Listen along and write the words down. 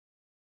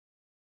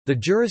The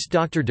Juris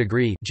Doctor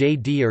degree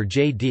 (JD or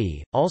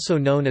JD), also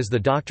known as the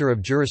Doctor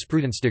of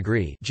Jurisprudence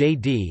degree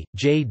 (JD,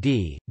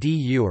 JD,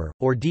 DUR,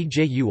 or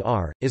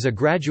DJUR), is a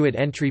graduate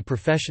entry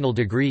professional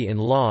degree in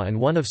law and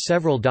one of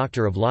several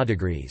Doctor of Law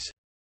degrees.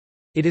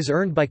 It is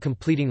earned by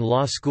completing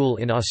law school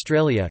in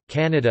Australia,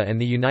 Canada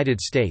and the United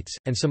States,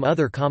 and some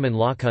other common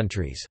law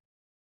countries.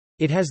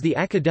 It has the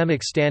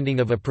academic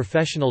standing of a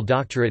professional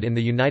doctorate in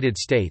the United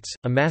States,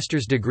 a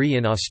master's degree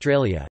in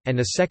Australia, and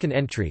a second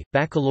entry,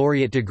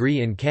 baccalaureate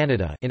degree in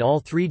Canada, in all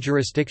three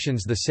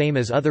jurisdictions, the same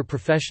as other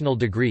professional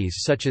degrees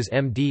such as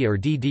MD or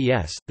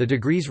DDS. The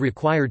degrees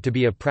required to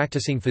be a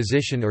practicing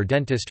physician or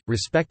dentist,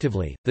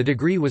 respectively. The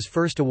degree was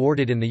first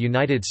awarded in the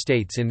United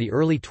States in the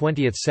early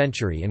 20th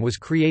century and was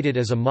created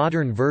as a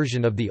modern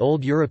version of the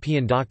old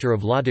European Doctor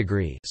of Law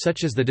degree,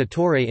 such as the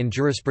Dottore in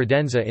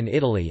Jurisprudenza in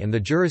Italy and the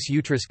Juris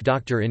Juris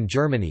Doctor in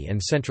Germany and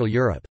Central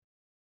Europe.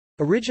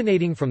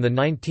 Originating from the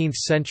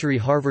 19th-century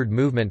Harvard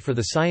movement for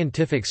the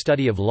scientific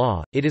study of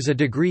law, it is a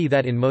degree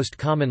that in most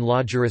common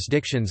law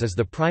jurisdictions is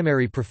the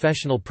primary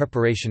professional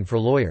preparation for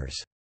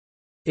lawyers.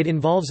 It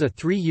involves a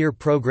 3-year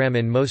program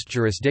in most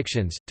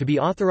jurisdictions. To be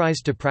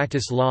authorized to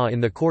practice law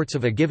in the courts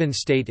of a given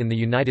state in the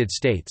United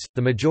States,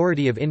 the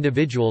majority of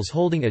individuals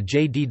holding a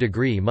JD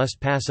degree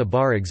must pass a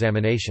bar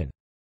examination.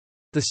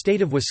 The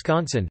state of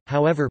Wisconsin,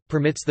 however,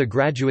 permits the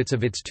graduates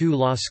of its 2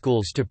 law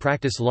schools to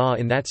practice law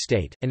in that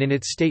state, and in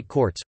its state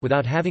courts,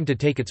 without having to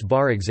take its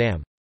bar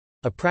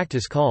exam—a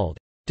practice called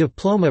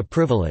diploma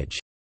privilege,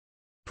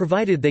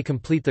 provided they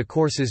complete the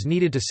courses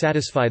needed to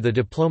satisfy the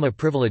diploma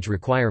privilege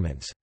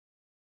requirements.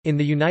 In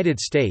the United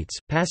States,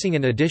 passing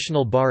an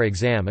additional bar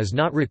exam is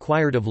not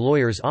required of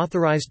lawyers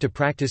authorized to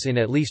practice in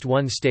at least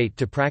one state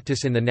to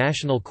practice in the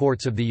national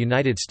courts of the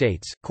United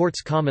States, courts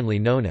commonly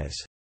known as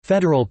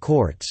federal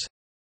courts.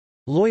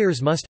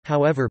 Lawyers must,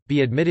 however,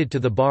 be admitted to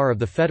the bar of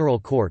the federal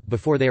court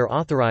before they are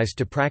authorized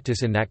to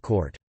practice in that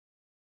court.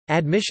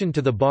 Admission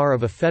to the bar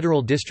of a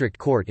federal district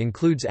court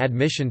includes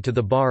admission to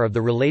the bar of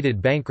the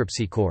related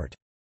bankruptcy court.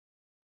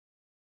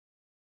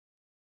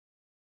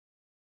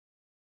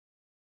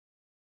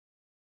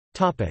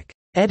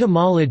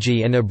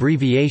 Etymology and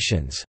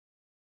abbreviations.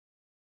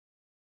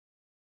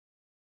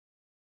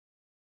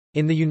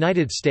 In the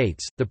United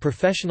States, the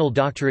professional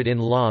doctorate in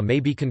law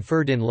may be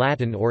conferred in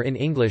Latin or in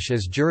English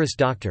as Juris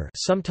Doctor,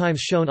 sometimes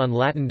shown on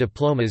Latin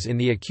diplomas in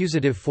the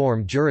accusative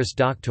form Juris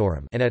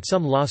Doctorum, and at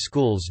some law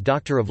schools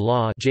Doctor of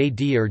Law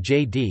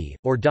 (JD)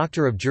 or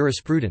Doctor of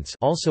Jurisprudence,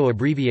 also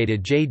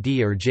abbreviated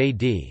JD or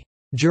JD.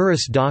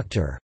 Juris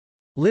Doctor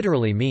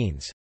literally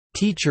means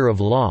teacher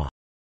of law,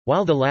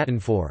 while the Latin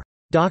for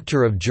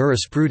Doctor of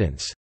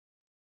Jurisprudence,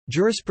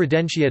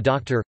 Jurisprudentia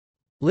Doctor,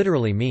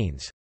 literally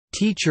means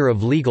teacher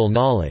of legal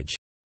knowledge.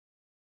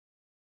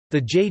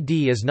 The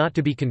JD is not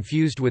to be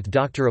confused with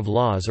Doctor of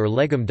Laws or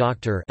Legum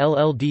Doctor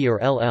 (LL.D. or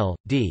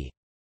LL.D.).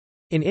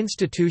 In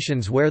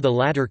institutions where the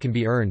latter can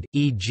be earned,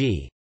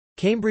 e.g.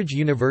 Cambridge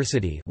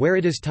University, where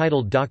it is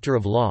titled Doctor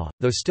of Law,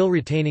 though still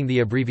retaining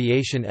the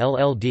abbreviation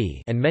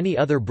LL.D., and many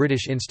other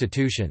British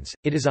institutions,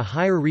 it is a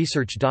higher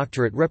research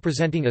doctorate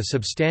representing a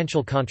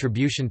substantial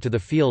contribution to the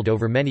field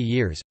over many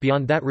years,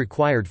 beyond that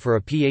required for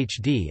a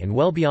PhD and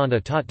well beyond a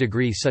taught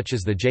degree such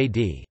as the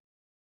JD.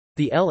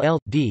 The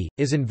LL.D.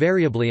 is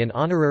invariably an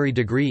honorary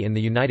degree in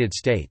the United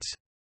States.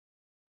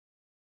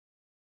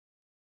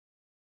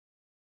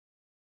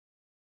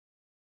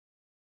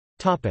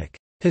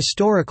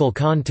 Historical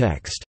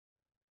context.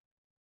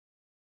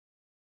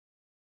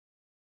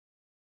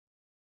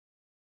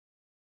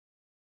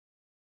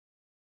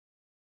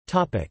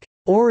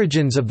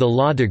 Origins of the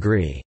law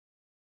degree.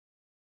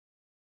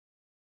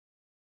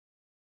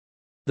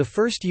 The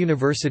first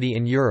university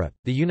in Europe,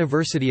 the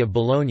University of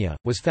Bologna,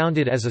 was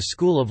founded as a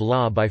school of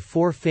law by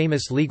 4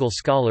 famous legal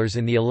scholars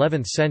in the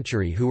 11th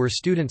century who were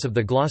students of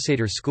the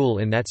Glossator school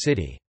in that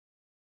city.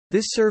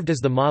 This served as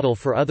the model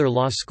for other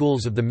law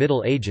schools of the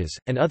Middle Ages,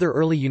 and other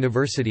early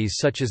universities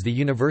such as the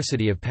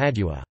University of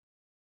Padua.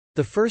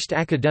 The first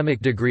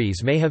academic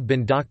degrees may have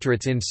been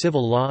doctorates in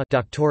civil law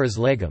doctoris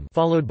legum,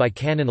 followed by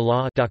canon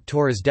law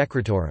doctoris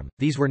decretorum.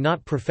 These were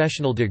not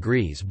professional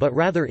degrees but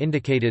rather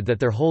indicated that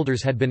their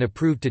holders had been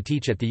approved to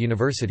teach at the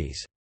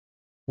universities.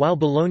 While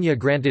Bologna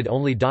granted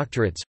only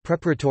doctorates,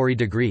 preparatory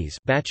degrees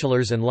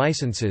bachelors and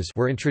licenses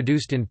were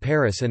introduced in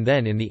Paris and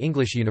then in the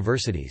English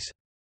universities.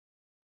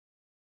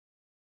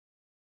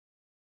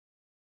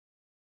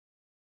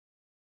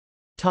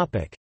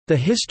 The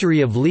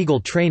history of legal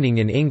training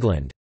in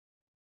England.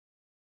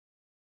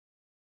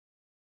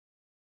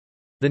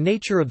 The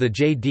nature of the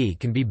JD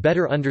can be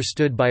better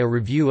understood by a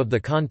review of the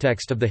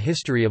context of the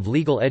history of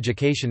legal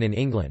education in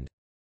England.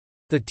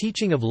 The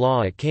teaching of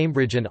law at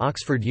Cambridge and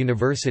Oxford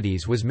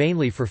universities was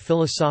mainly for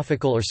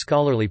philosophical or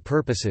scholarly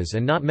purposes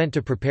and not meant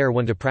to prepare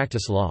one to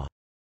practice law.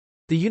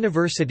 The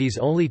universities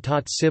only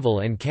taught civil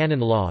and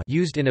canon law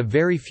used in a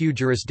very few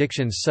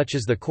jurisdictions such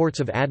as the courts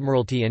of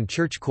admiralty and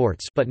church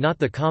courts, but not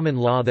the common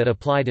law that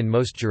applied in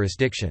most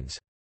jurisdictions.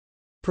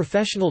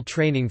 Professional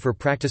training for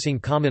practicing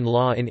common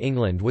law in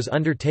England was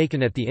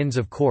undertaken at the Inns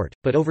of Court,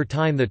 but over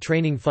time the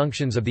training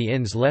functions of the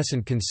inns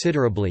lessened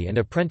considerably and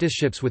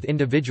apprenticeships with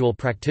individual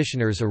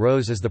practitioners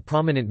arose as the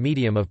prominent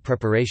medium of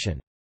preparation.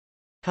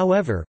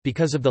 However,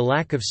 because of the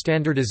lack of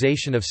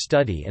standardization of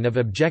study and of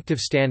objective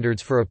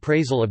standards for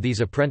appraisal of these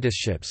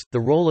apprenticeships, the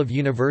role of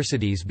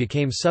universities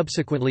became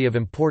subsequently of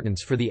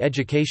importance for the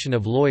education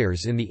of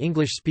lawyers in the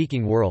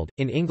English-speaking world.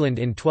 In England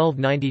in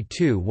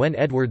 1292, when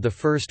Edward I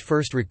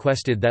first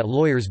requested that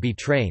lawyers be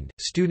trained,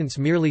 students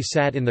merely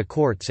sat in the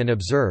courts and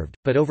observed,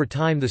 but over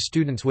time the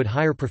students would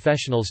hire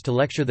professionals to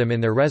lecture them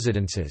in their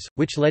residences,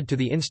 which led to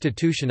the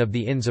institution of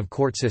the Inns of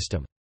Court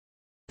system.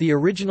 The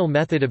original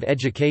method of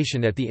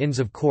education at the Inns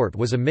of Court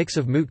was a mix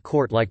of moot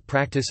court-like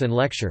practice and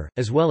lecture,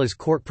 as well as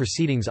court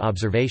proceedings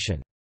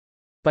observation.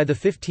 By the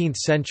 15th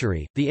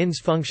century, the inns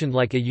functioned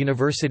like a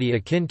university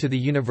akin to the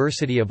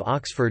University of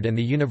Oxford and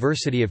the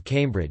University of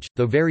Cambridge,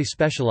 though very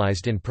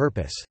specialised in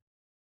purpose.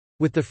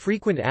 With the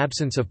frequent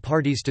absence of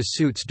parties to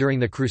suits during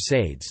the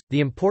Crusades,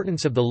 the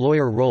importance of the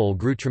lawyer role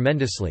grew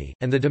tremendously,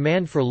 and the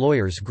demand for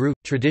lawyers grew.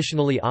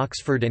 Traditionally,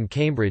 Oxford and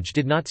Cambridge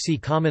did not see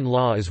common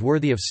law as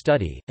worthy of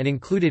study, and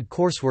included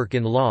coursework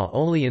in law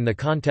only in the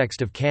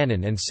context of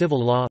canon and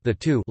civil law, the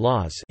two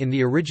laws, in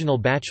the original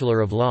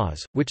Bachelor of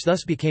Laws, which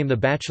thus became the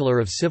Bachelor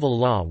of Civil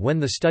Law when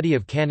the study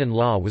of canon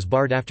law was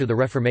barred after the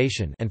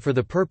Reformation, and for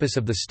the purpose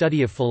of the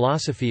study of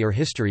philosophy or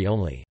history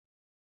only.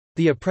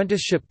 The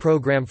apprenticeship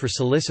program for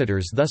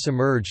solicitors thus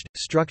emerged,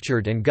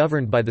 structured and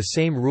governed by the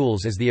same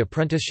rules as the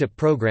apprenticeship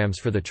programs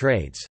for the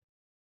trades.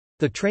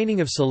 The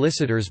training of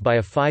solicitors by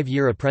a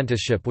 5-year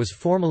apprenticeship was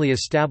formally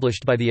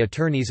established by the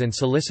Attorneys and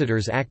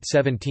Solicitors Act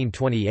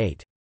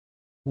 1728.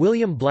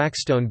 William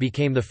Blackstone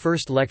became the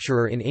first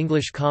lecturer in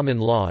English common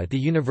law at the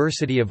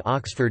University of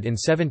Oxford in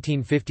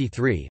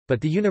 1753,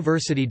 but the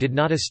university did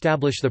not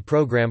establish the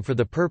program for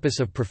the purpose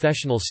of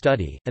professional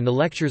study, and the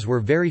lectures were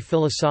very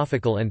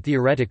philosophical and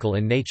theoretical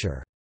in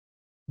nature.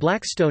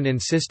 Blackstone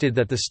insisted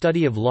that the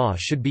study of law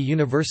should be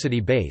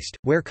university-based,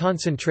 where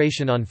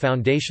concentration on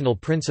foundational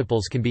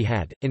principles can be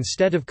had,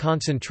 instead of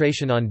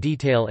concentration on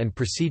detail and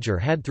procedure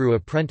had through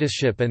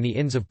apprenticeship and the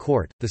Inns of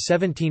Court. The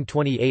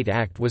 1728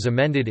 Act was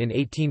amended in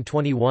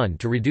 1821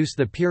 to reduce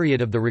the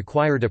period of the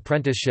required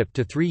apprenticeship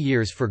to 3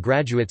 years for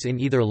graduates in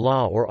either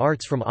law or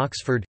arts from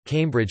Oxford,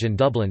 Cambridge and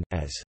Dublin,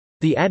 as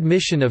the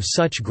admission of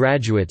such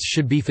graduates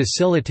should be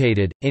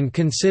facilitated, in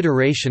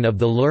consideration of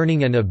the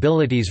learning and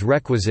abilities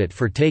requisite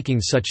for taking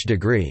such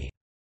degree.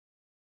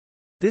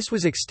 This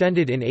was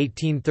extended in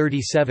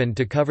 1837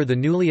 to cover the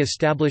newly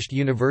established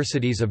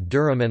universities of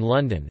Durham and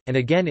London, and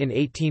again in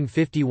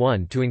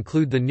 1851 to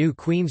include the new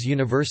Queen's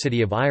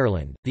University of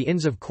Ireland. The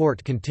Inns of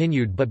Court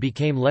continued but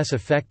became less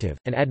effective,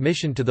 and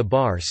admission to the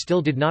bar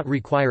still did not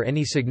require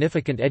any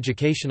significant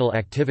educational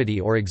activity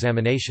or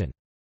examination.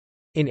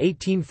 In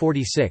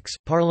 1846,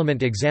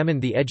 Parliament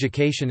examined the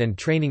education and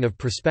training of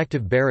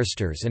prospective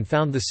barristers and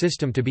found the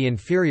system to be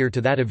inferior to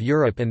that of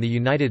Europe and the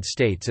United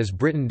States, as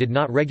Britain did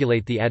not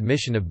regulate the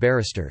admission of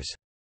barristers.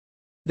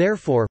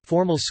 Therefore,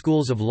 formal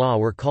schools of law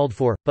were called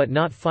for, but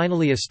not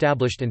finally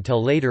established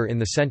until later in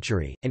the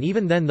century, and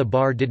even then the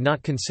bar did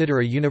not consider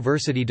a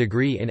university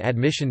degree in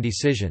admission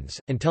decisions.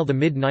 Until the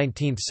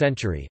mid-19th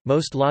century,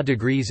 most law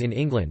degrees in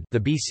England, the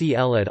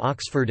BCL at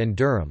Oxford and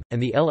Durham,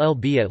 and the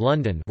LL.B at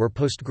London, were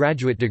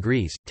postgraduate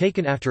degrees,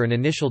 taken after an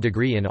initial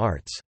degree in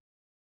arts.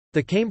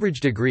 The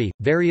Cambridge degree,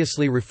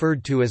 variously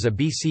referred to as a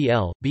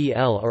BCL,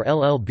 BL or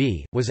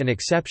LL.B, was an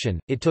exception.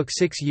 It took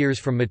 6 years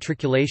from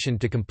matriculation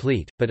to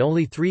complete, but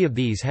only 3 of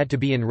these had to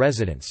be in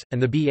residence, and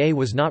the BA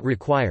was not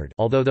required,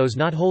 although those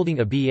not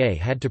holding a BA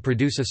had to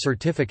produce a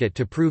certificate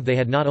to prove they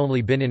had not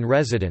only been in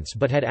residence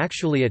but had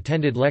actually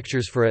attended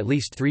lectures for at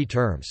least 3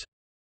 terms.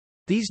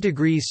 These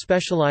degrees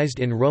specialized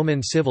in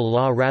Roman civil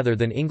law rather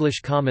than English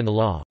common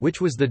law,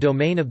 which was the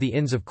domain of the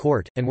Inns of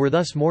Court, and were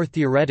thus more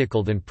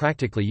theoretical than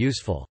practically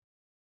useful.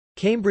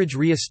 Cambridge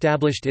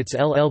re-established its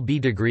LL.B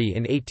degree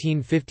in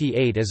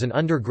 1858 as an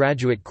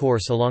undergraduate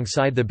course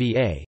alongside the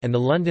BA, and the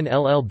London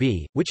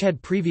LL.B, which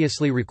had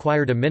previously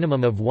required a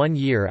minimum of 1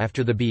 year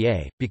after the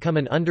BA, became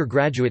an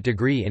undergraduate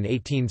degree in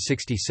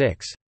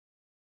 1866.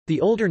 The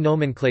older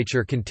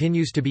nomenclature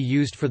continues to be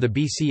used for the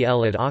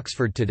BCL at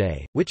Oxford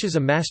today, which is a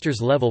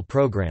master's level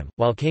program,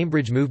 while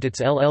Cambridge moved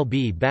its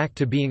LL.B back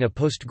to being a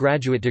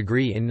postgraduate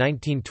degree in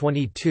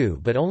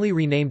 1922 but only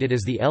renamed it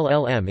as the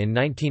LL.M in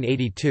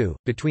 1982.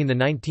 Between the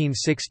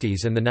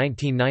 1960s and the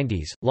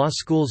 1990s, law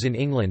schools in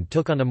England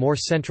took on a more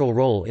central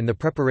role in the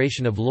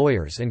preparation of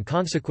lawyers and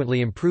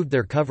consequently improved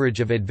their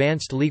coverage of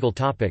advanced legal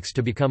topics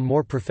to become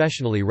more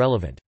professionally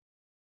relevant.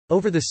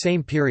 Over the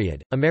same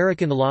period,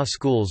 American law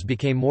schools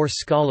became more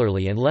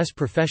scholarly and less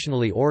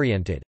professionally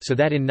oriented, so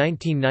that in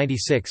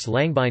 1996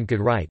 Langbein could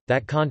write,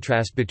 that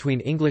contrast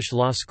between English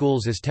law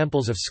schools as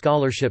temples of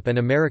scholarship and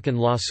American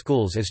law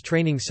schools as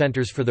training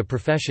centers for the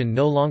profession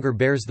no longer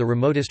bears the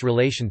remotest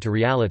relation to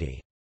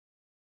reality.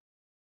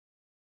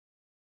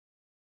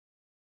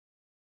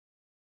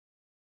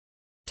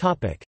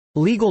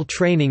 Legal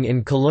training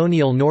in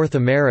colonial North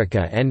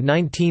America and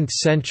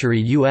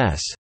 19th-century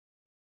U.S.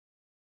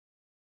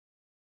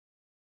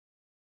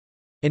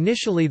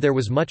 Initially there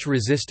was much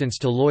resistance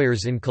to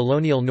lawyers in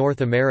colonial North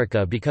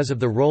America because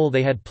of the role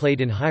they had played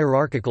in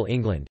hierarchical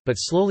England, but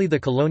slowly the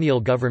colonial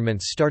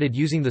governments started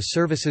using the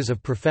services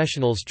of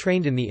professionals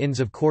trained in the Inns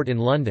of Court in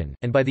London,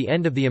 and by the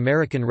end of the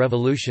American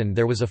Revolution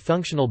there was a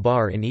functional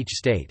bar in each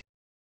state.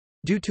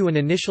 Due to an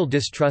initial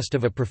distrust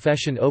of a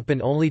profession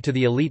open only to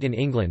the elite in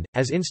England,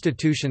 as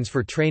institutions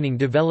for training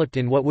developed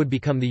in what would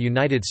become the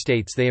United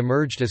States, they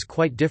emerged as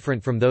quite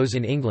different from those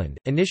in England.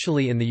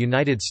 Initially in the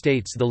United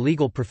States, the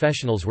legal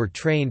professionals were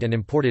trained and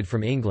imported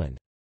from England.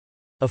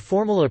 A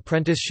formal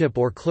apprenticeship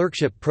or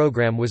clerkship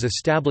program was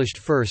established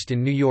first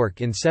in New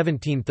York in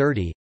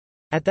 1730.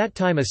 At that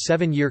time a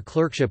 7-year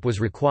clerkship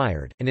was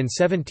required, and in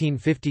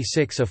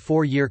 1756 a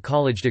 4-year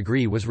college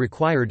degree was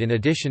required in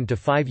addition to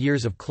 5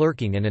 years of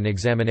clerking and an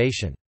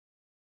examination.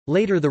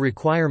 Later the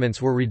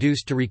requirements were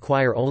reduced to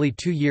require only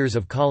 2 years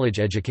of college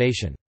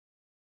education.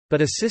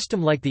 But a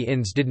system like the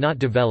Inns did not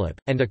develop,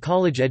 and a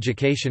college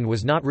education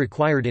was not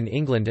required in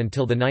England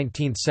until the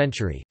 19th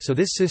century, so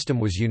this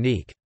system was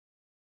unique.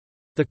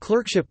 The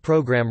clerkship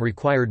program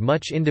required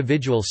much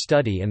individual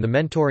study, and the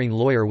mentoring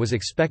lawyer was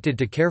expected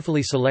to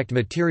carefully select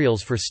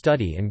materials for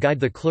study and guide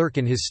the clerk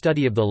in his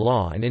study of the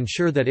law and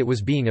ensure that it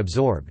was being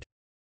absorbed.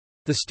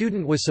 The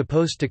student was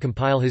supposed to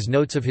compile his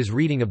notes of his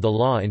reading of the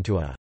law into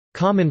a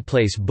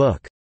commonplace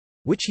book,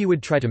 which he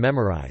would try to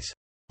memorize.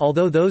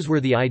 Although those were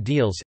the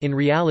ideals, in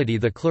reality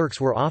the clerks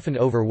were often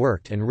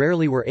overworked and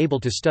rarely were able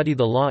to study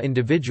the law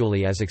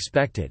individually as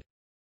expected.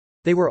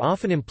 They were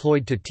often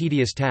employed to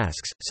tedious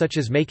tasks, such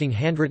as making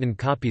handwritten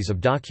copies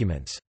of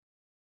documents.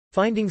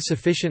 Finding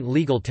sufficient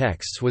legal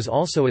texts was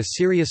also a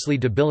seriously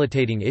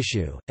debilitating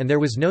issue, and there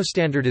was no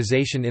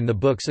standardization in the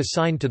books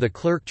assigned to the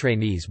clerk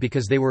trainees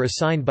because they were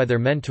assigned by their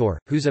mentor,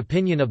 whose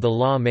opinion of the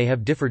law may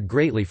have differed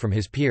greatly from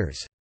his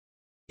peers.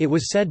 It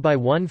was said by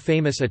one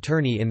famous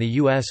attorney in the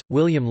U.S.,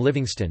 William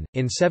Livingston,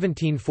 in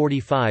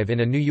 1745 in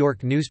a New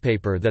York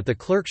newspaper that the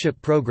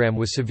clerkship program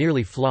was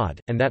severely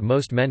flawed, and that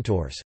most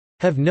mentors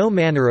have no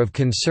manner of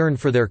concern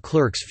for their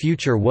clerks'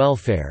 future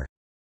welfare.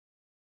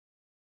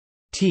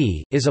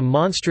 It is a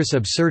monstrous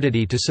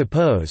absurdity to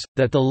suppose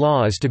that the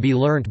law is to be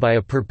learnt by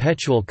a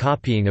perpetual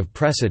copying of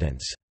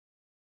precedents.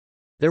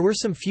 There were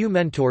some few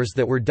mentors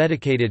that were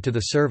dedicated to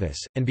the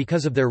service, and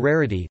because of their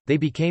rarity, they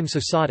became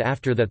so sought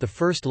after that the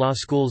first law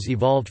schools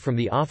evolved from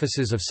the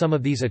offices of some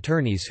of these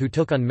attorneys who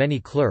took on many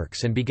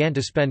clerks and began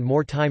to spend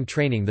more time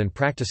training than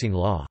practicing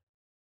law.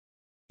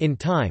 In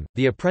time,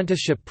 the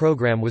apprenticeship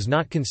program was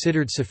not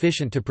considered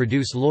sufficient to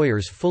produce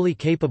lawyers fully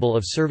capable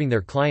of serving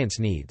their clients'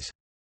 needs.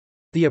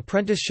 The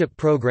apprenticeship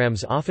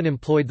programs often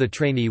employed the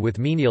trainee with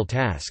menial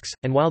tasks,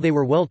 and while they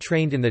were well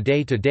trained in the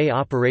day-to-day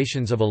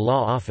operations of a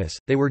law office,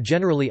 they were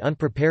generally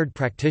unprepared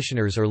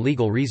practitioners or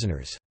legal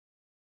reasoners.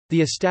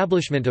 The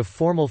establishment of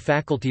formal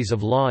faculties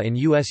of law in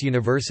U.S.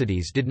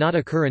 universities did not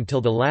occur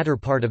until the latter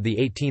part of the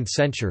 18th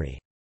century.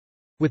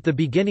 With the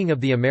beginning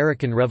of the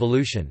American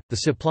Revolution, the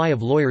supply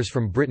of lawyers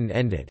from Britain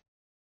ended.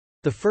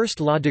 The first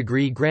law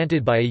degree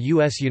granted by a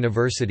U.S.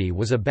 university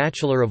was a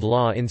Bachelor of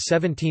Law in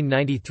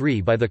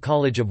 1793 by the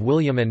College of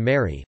William and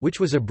Mary,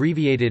 which was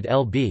abbreviated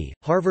L.B.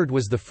 Harvard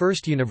was the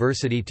first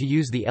university to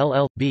use the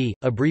LL.B.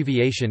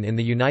 abbreviation in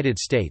the United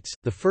States.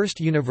 The first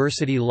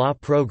university law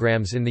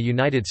programs in the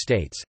United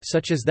States,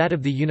 such as that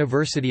of the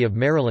University of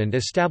Maryland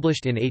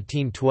established in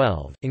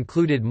 1812,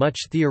 included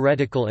much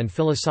theoretical and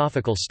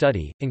philosophical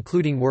study,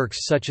 including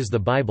works such as the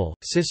Bible,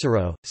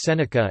 Cicero,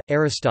 Seneca,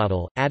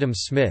 Aristotle, Adam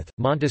Smith,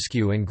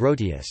 Montesquieu and Grotius.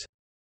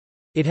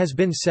 It has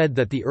been said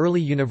that the early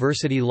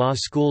university law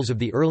schools of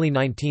the early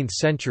 19th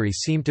century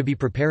seemed to be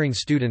preparing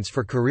students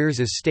for careers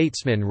as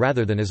statesmen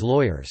rather than as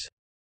lawyers.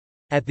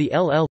 At the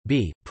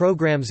LL.B.,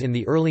 programs in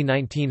the early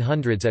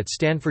 1900s at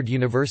Stanford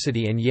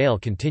University and Yale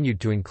continued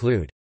to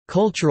include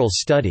cultural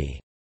study,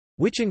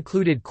 which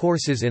included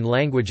courses in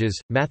languages,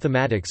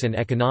 mathematics and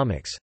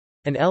economics.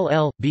 An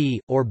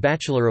LL.B., or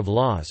Bachelor of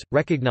Laws,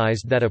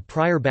 recognized that a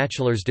prior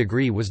bachelor's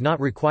degree was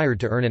not required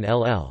to earn an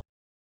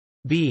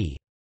LL.B.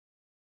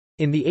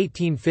 In the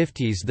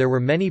 1850s there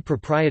were many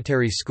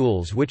proprietary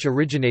schools which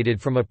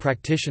originated from a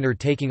practitioner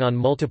taking on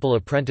multiple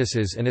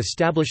apprentices and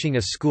establishing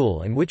a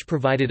school and which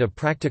provided a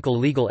practical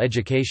legal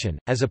education,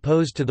 as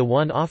opposed to the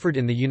one offered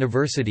in the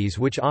universities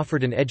which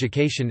offered an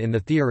education in the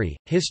theory,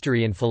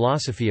 history and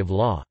philosophy of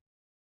law.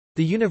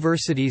 The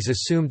universities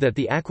assumed that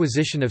the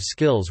acquisition of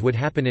skills would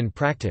happen in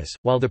practice,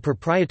 while the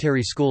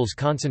proprietary schools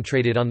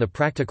concentrated on the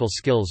practical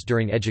skills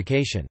during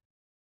education.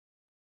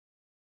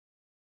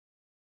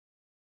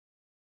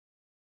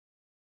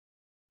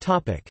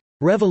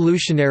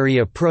 Revolutionary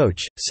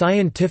approach,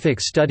 scientific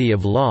study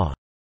of law.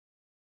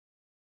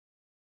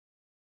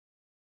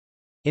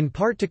 In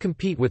part to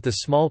compete with the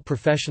small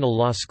professional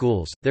law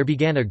schools, there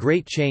began a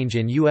great change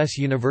in U.S.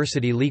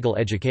 university legal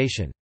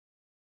education.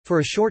 For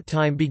a short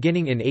time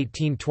beginning in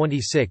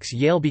 1826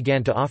 Yale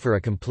began to offer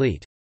a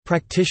complete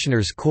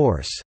practitioner's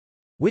course,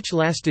 which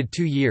lasted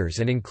 2 years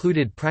and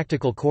included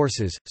practical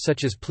courses,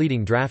 such as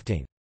pleading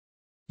drafting.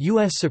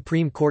 U.S.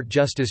 Supreme Court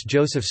Justice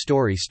Joseph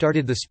Story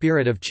started the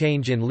spirit of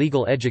change in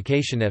legal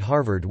education at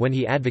Harvard when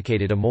he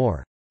advocated a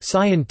more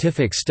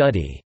scientific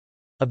study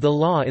of the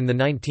law in the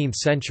 19th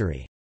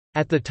century.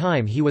 At the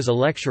time he was a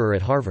lecturer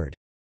at Harvard.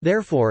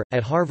 Therefore,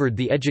 at Harvard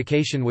the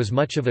education was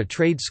much of a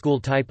trade school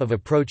type of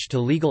approach to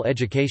legal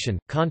education,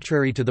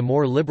 contrary to the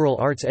more liberal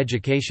arts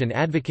education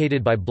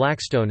advocated by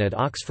Blackstone at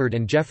Oxford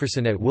and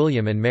Jefferson at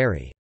William and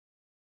Mary.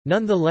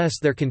 Nonetheless,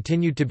 there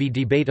continued to be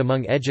debate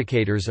among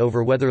educators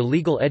over whether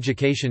legal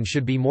education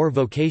should be more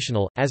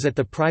vocational, as at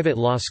the private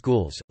law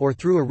schools, or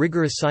through a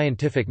rigorous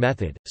scientific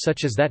method,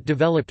 such as that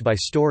developed by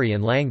Story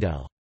and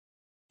Langdell.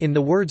 In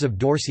the words of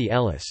Dorsey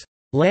Ellis,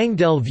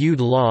 Langdell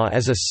viewed law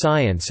as a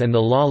science and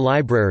the law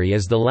library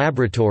as the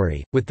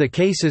laboratory, with the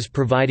cases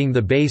providing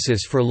the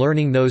basis for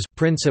learning those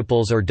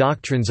principles or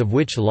doctrines of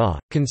which law,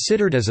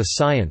 considered as a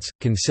science,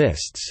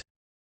 consists.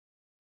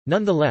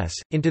 Nonetheless,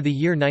 into the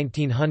year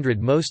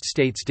 1900 most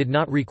states did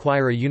not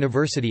require a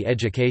university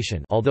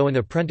education, although an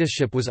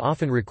apprenticeship was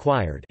often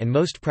required, and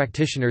most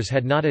practitioners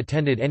had not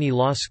attended any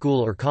law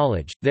school or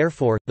college.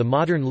 Therefore, the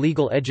modern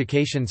legal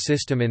education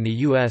system in the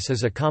U.S.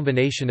 is a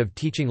combination of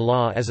teaching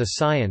law as a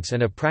science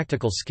and a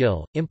practical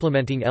skill,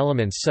 implementing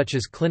elements such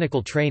as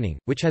clinical training,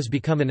 which has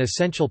become an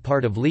essential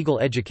part of legal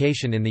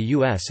education in the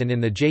U.S. and in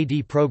the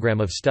J.D.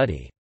 program of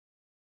study.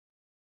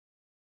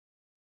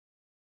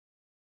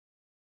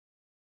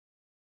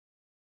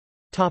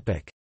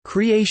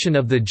 Creation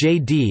of the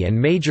J.D. and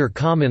major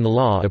common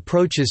law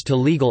approaches to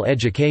legal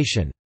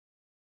education.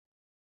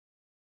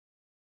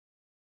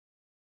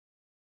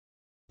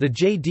 The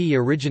J.D.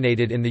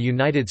 originated in the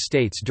United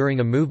States during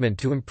a movement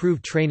to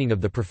improve training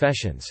of the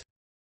professions.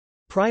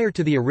 Prior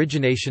to the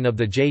origination of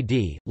the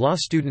J.D., law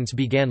students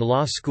began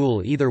law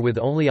school either with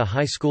only a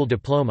high school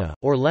diploma,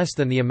 or less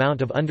than the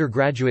amount of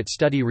undergraduate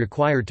study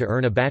required to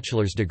earn a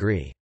bachelor's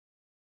degree.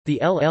 The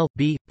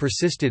LL.B.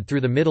 persisted through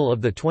the middle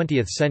of the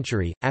 20th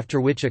century, after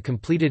which a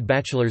completed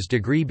bachelor's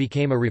degree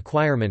became a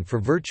requirement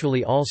for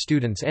virtually all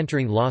students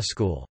entering law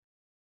school.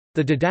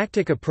 The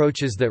didactic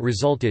approaches that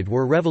resulted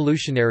were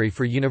revolutionary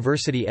for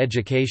university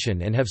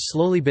education and have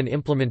slowly been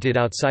implemented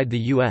outside the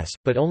U.S.,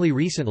 but only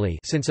recently,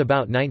 since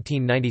about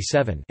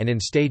 1997, and in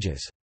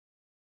stages.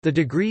 The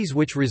degrees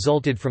which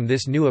resulted from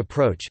this new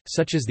approach,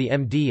 such as the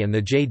MD and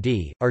the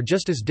JD, are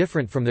just as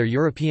different from their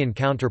European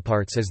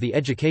counterparts as the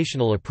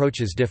educational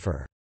approaches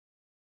differ.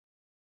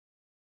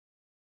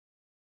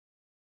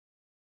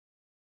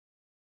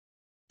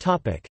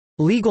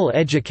 Legal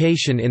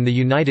education in the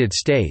United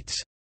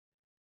States.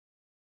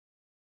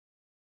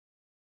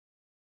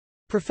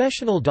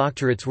 Professional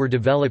doctorates were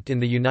developed in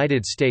the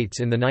United States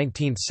in the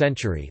 19th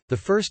century, the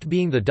first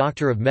being the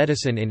Doctor of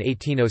Medicine in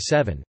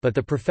 1807, but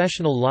the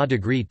professional law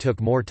degree took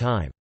more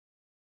time.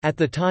 At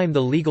the time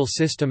the legal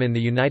system in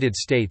the United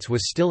States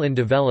was still in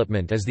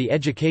development as the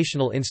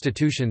educational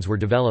institutions were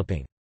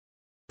developing.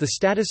 The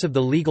status of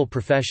the legal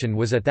profession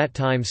was at that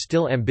time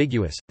still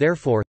ambiguous,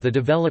 therefore, the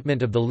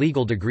development of the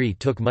legal degree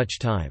took much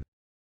time.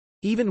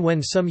 Even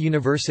when some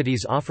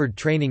universities offered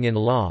training in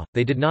law,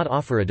 they did not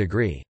offer a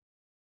degree.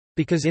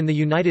 Because in the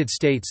United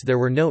States there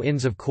were no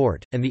Inns of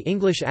Court, and the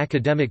English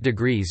academic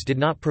degrees did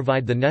not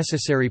provide the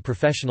necessary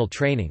professional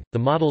training, the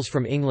models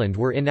from England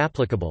were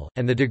inapplicable,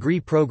 and the degree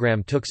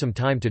program took some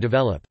time to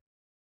develop.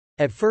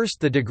 At first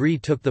the degree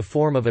took the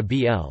form of a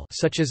BL,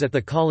 such as at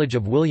the College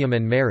of William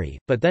and Mary,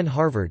 but then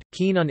Harvard,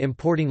 keen on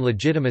importing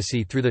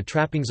legitimacy through the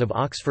trappings of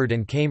Oxford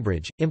and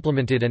Cambridge,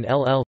 implemented an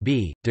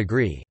LL.B.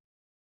 degree.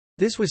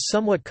 This was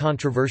somewhat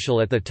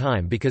controversial at the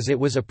time because it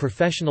was a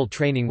professional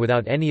training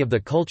without any of the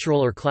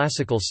cultural or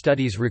classical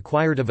studies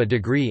required of a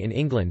degree in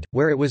England,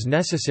 where it was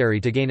necessary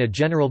to gain a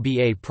general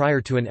BA prior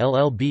to an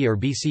LL.B. or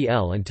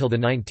BCL until the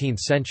 19th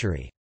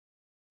century.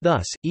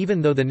 Thus,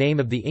 even though the name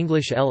of the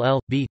English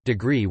LL.B.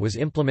 degree was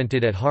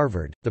implemented at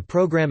Harvard, the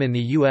program in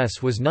the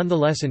U.S. was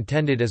nonetheless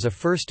intended as a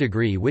first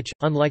degree which,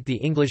 unlike the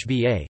English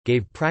BA,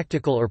 gave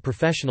practical or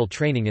professional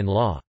training in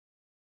law.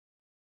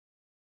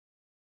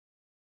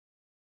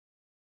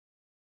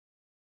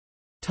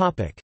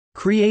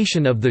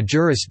 Creation of the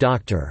Juris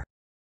Doctor.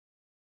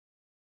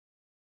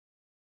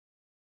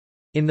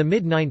 In the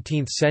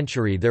mid-19th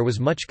century there was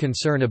much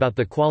concern about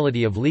the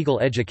quality of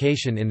legal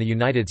education in the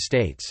United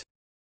States.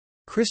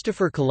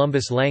 Christopher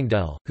Columbus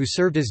Langdell, who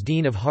served as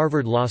Dean of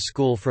Harvard Law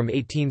School from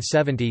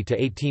 1870 to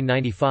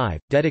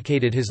 1895,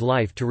 dedicated his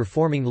life to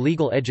reforming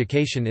legal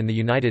education in the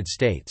United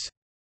States.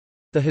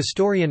 The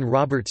historian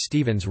Robert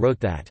Stevens wrote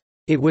that,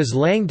 "It was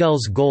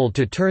Langdell's goal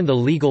to turn the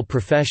legal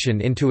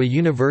profession into a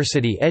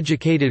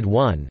university-educated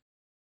one,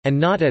 and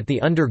not at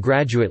the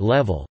undergraduate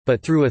level,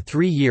 but through a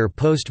 3-year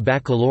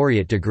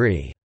post-baccalaureate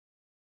degree."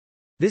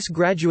 This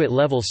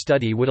graduate-level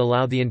study would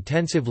allow the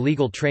intensive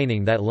legal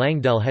training that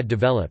Langdell had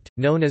developed,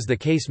 known as the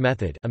case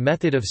method, a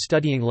method of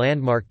studying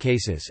landmark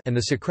cases, and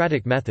the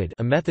Socratic method,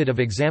 a method of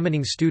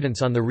examining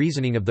students on the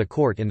reasoning of the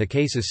court in the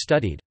cases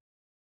studied.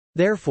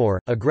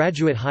 Therefore, a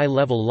graduate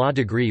high-level law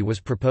degree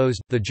was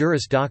proposed, the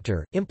Juris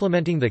Doctor,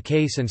 implementing the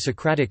case and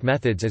Socratic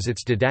methods as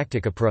its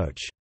didactic approach.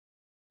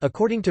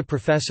 According to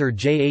Professor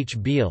J. H.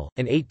 Beale,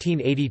 an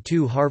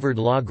 1882 Harvard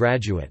Law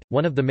graduate,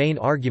 one of the main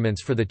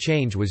arguments for the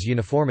change was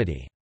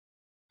uniformity.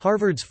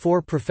 Harvard's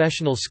 4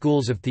 professional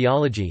schools of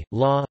theology,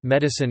 law,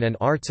 medicine and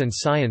arts and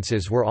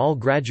sciences were all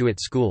graduate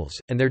schools,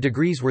 and their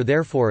degrees were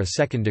therefore a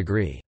second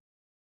degree.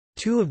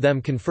 2 of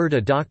them conferred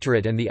a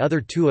doctorate and the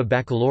other 2 a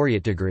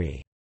baccalaureate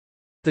degree.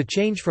 The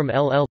change from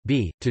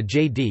LL.B. to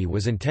JD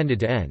was intended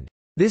to end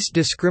this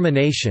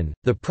discrimination,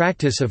 the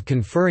practice of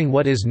conferring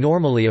what is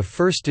normally a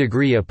first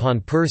degree upon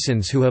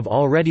persons who have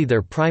already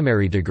their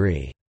primary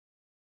degree.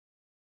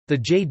 The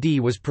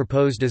JD was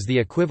proposed as the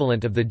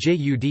equivalent of the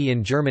JUD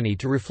in Germany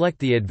to reflect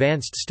the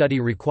advanced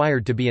study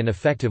required to be an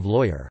effective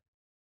lawyer.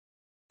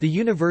 The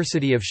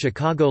University of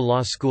Chicago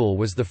Law School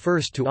was the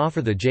first to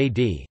offer the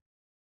JD.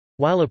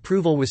 While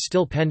approval was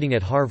still pending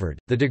at Harvard,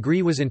 the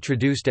degree was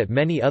introduced at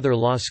many other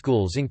law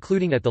schools,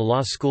 including at the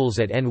law schools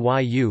at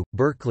NYU,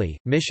 Berkeley,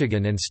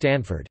 Michigan and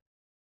Stanford.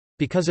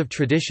 Because of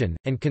tradition,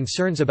 and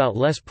concerns about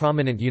less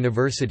prominent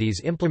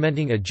universities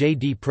implementing a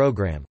JD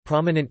program,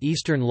 prominent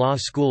Eastern law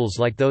schools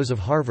like those of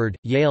Harvard,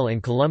 Yale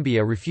and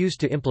Columbia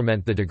refused to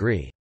implement the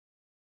degree.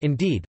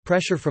 Indeed,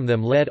 pressure from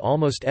them led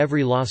almost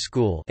every law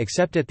school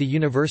except at the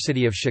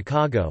University of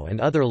Chicago and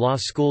other law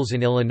schools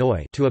in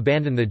Illinois to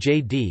abandon the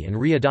JD and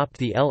re-adopt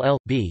the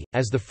LL.B.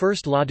 as the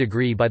first law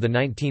degree by the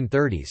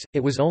 1930s.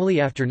 It was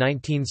only after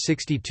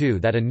 1962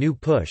 that a new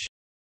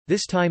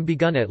push—this time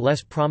begun at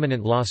less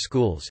prominent law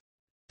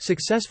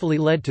schools—successfully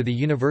led to the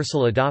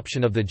universal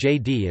adoption of the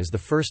JD as the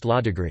first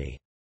law degree.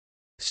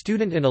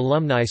 Student and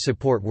alumni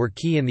support were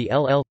key in the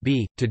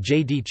LL.B. to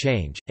JD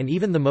change, and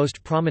even the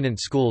most prominent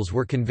schools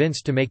were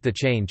convinced to make the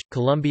change,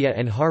 Columbia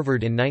and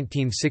Harvard in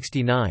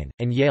 1969,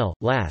 and Yale,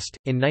 last,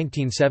 in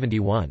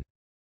 1971.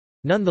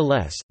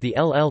 Nonetheless, the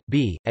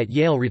LL.B. at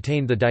Yale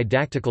retained the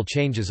didactical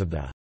changes of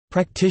the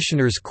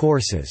practitioner's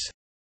courses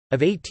of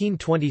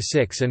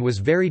 1826 and was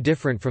very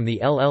different from the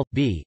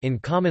LL.B. in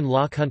common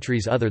law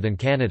countries other than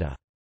Canada.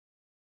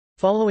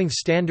 Following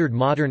standard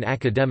modern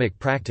academic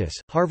practice,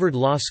 Harvard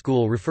Law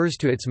School refers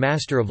to its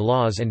Master of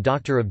Laws and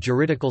Doctor of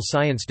Juridical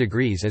Science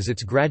degrees as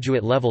its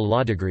graduate-level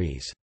law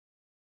degrees.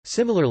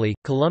 Similarly,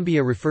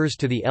 Columbia refers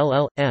to the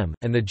LL.M.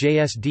 and the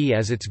JSD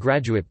as its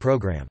graduate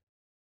program.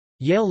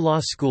 Yale Law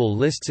School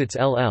lists its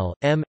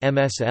LL.M.,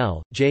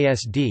 MSL,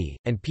 JSD,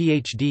 and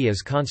PhD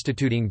as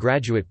constituting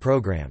graduate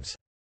programs.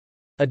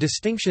 A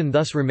distinction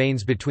thus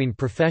remains between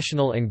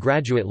professional and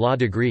graduate law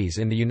degrees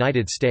in the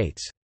United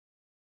States.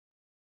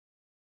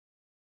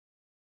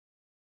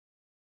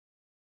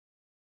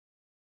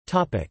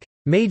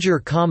 Major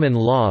common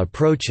law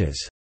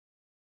approaches.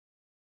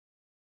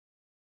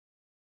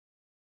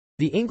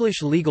 The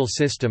English legal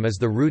system is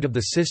the root of the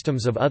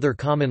systems of other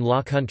common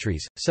law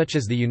countries, such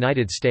as the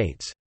United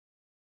States.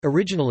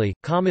 Originally,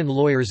 common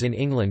lawyers in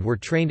England were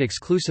trained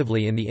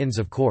exclusively in the Inns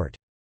of Court.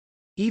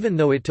 Even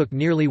though it took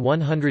nearly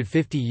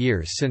 150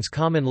 years since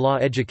common law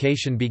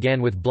education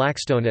began with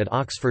Blackstone at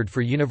Oxford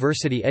for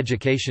university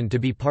education to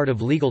be part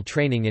of legal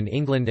training in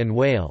England and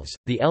Wales,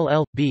 the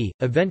LL.B.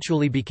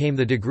 eventually became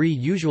the degree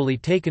usually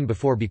taken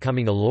before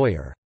becoming a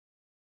lawyer.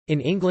 In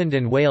England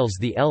and Wales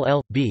the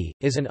LL.B.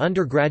 is an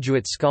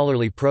undergraduate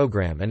scholarly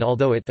program, and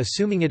although it,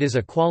 assuming it is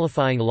a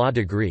qualifying law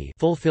degree,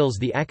 fulfills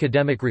the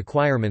academic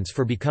requirements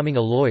for becoming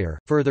a lawyer,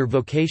 further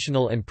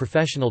vocational and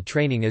professional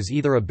training as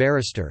either a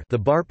barrister, the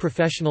bar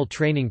professional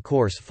training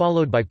course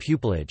followed by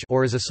pupillage,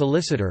 or as a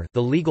solicitor,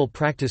 the legal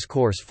practice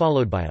course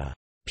followed by a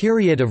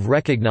period of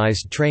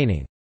recognized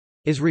training,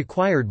 is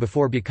required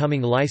before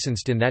becoming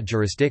licensed in that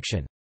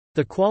jurisdiction.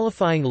 The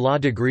qualifying law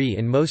degree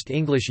in most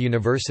English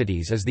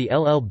universities is the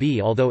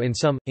LL.B., although in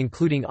some,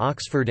 including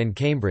Oxford and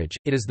Cambridge,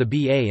 it is the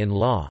BA in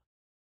law.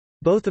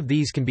 Both of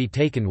these can be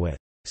taken with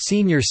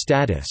senior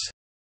status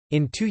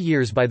in 2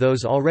 years by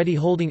those already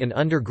holding an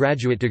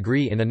undergraduate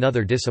degree in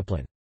another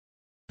discipline.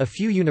 A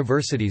few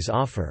universities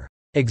offer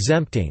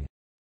exempting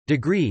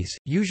degrees,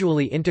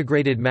 usually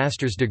integrated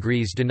master's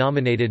degrees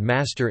denominated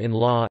Master in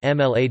Law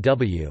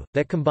 (MLAW),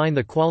 that combine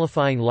the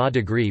qualifying law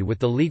degree with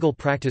the legal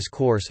practice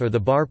course or the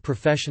bar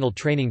professional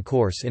training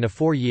course in a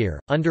 4-year,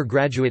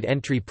 undergraduate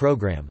entry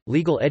program.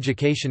 Legal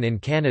education in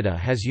Canada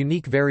has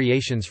unique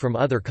variations from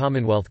other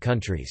Commonwealth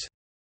countries.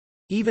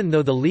 Even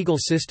though the legal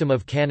system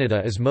of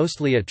Canada is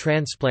mostly a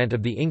transplant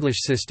of the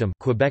English system,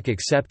 Quebec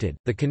accepted,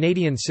 the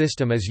Canadian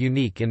system is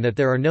unique in that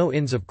there are no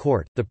Inns of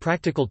Court. The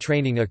practical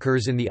training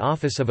occurs in the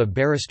office of a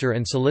barrister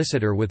and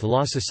solicitor with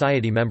law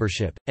society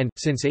membership, and,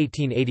 since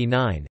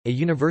 1889, a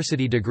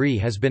university degree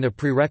has been a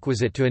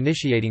prerequisite to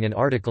initiating an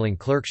article in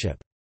clerkship.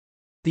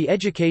 The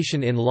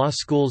education in law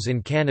schools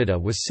in Canada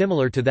was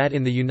similar to that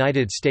in the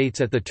United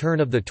States at the turn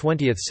of the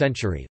 20th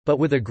century, but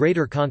with a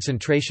greater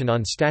concentration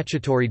on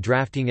statutory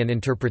drafting and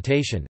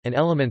interpretation, and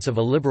elements of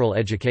a liberal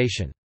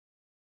education.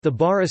 The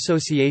bar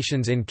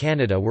associations in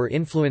Canada were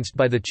influenced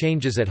by the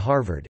changes at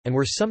Harvard, and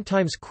were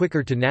sometimes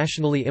quicker to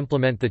nationally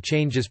implement the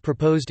changes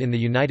proposed in the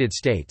United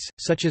States,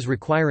 such as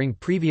requiring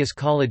previous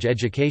college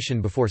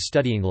education before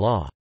studying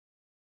law.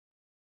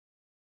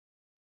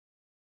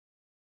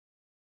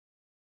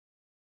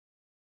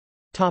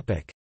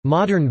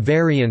 Modern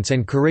variants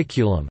and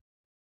curriculum.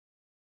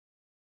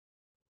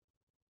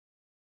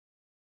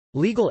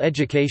 Legal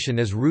education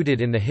is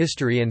rooted in the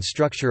history and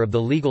structure of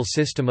the legal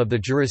system of the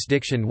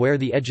jurisdiction where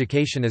the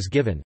education is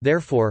given,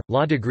 therefore,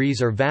 law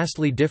degrees are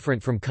vastly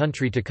different from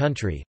country to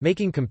country,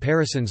 making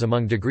comparisons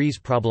among degrees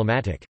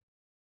problematic.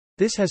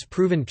 This has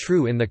proven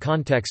true in the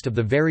context of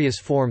the various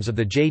forms of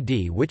the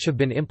JD which have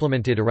been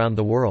implemented around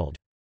the world.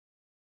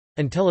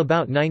 Until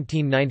about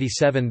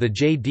 1997 the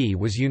JD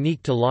was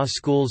unique to law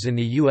schools in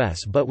the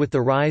U.S., but with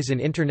the rise in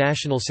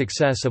international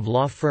success of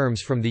law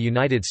firms from the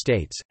United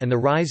States, and the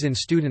rise in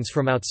students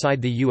from outside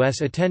the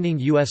U.S. attending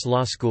U.S.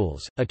 law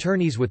schools,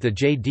 attorneys with the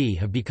JD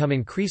have become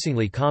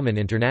increasingly common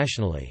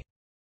internationally.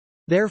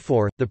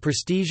 Therefore, the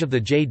prestige of the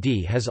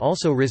JD has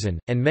also risen,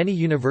 and many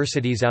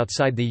universities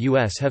outside the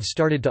U.S. have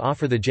started to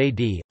offer the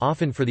JD,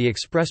 often for the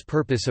express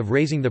purpose of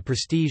raising the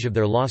prestige of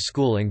their law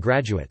school and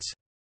graduates.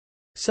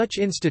 Such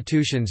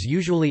institutions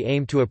usually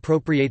aim to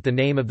appropriate the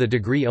name of the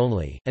degree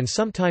only, and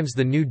sometimes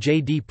the new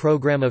JD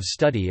program of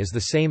study is the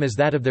same as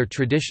that of their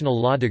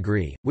traditional law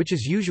degree, which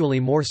is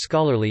usually more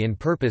scholarly in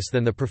purpose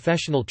than the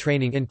professional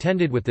training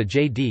intended with the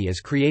JD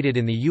as created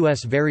in the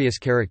U.S. Various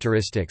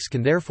characteristics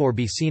can therefore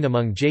be seen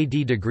among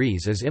JD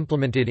degrees as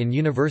implemented in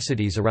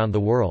universities around the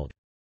world.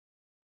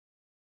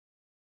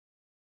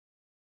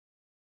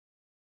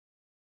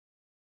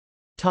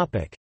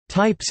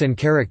 Types and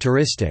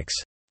characteristics.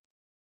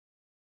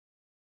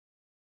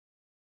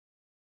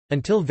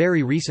 Until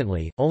very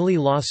recently, only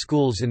law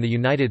schools in the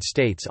United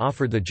States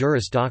offered the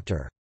Juris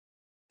Doctor.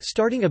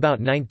 Starting about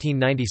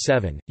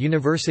 1997,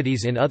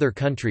 universities in other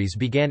countries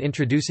began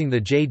introducing the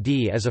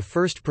JD as a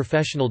first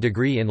professional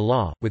degree in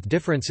law, with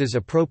differences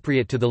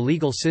appropriate to the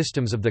legal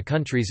systems of the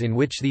countries in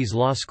which these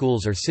law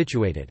schools are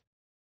situated.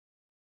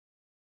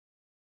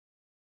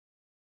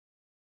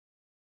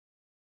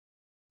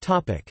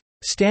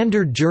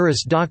 Standard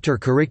Juris Doctor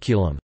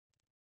curriculum.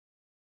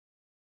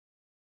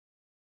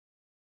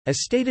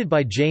 As stated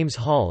by James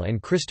Hall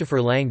and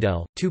Christopher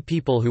Langdell, two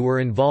people who were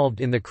involved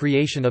in the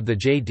creation of the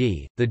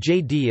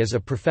JD is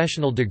a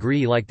professional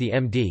degree like the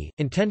MD,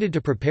 intended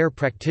to prepare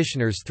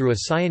practitioners through a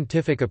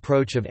scientific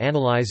approach of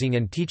analyzing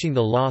and teaching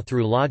the law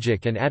through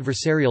logic and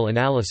adversarial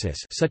analysis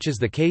such as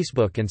the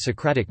casebook and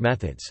Socratic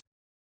methods.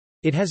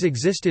 It has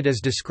existed as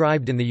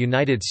described in the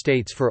United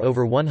States for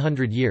over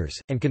 100 years,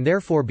 and can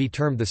therefore be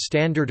termed the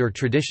standard or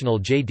traditional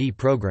JD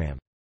program.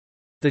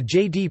 The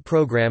JD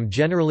program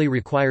generally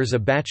requires a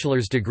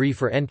bachelor's degree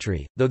for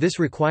entry, though this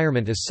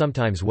requirement is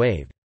sometimes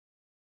waived.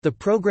 The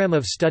program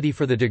of study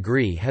for the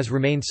degree has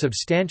remained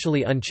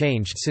substantially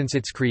unchanged since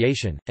its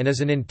creation, and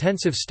is an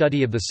intensive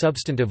study of the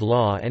substantive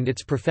law and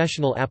its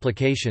professional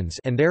applications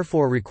and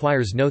therefore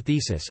requires no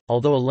thesis,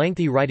 although a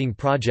lengthy writing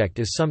project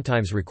is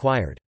sometimes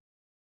required.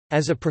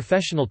 As a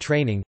professional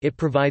training, it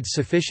provides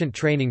sufficient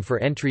training for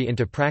entry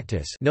into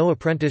practice. No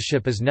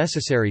apprenticeship is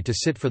necessary to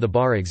sit for the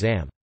bar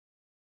exam.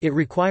 It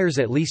requires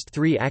at least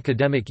 3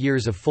 academic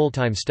years of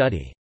full-time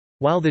study.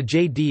 While the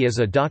JD is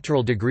a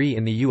doctoral degree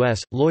in the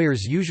U.S.,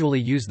 lawyers usually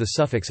use the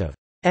suffix of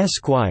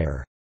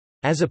Esquire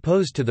as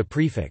opposed to the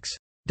prefix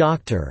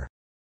Doctor,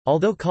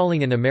 although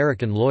calling an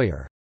American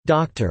lawyer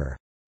Doctor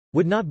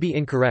would not be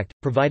incorrect,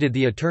 provided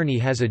the attorney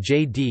has a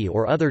JD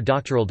or other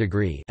doctoral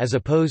degree as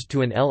opposed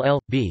to an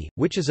LL.B.,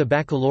 which is a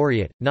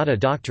baccalaureate, not a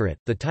doctorate.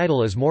 The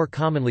title is more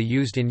commonly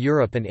used in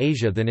Europe and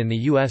Asia than in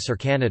the US or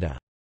Canada.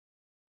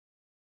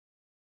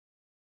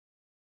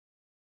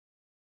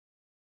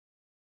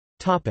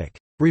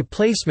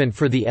 Replacement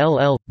for the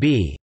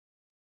LL.B.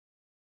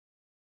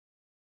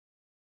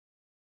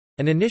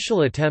 An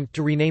initial attempt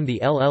to rename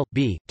the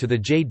LL.B. to the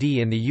JD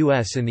in the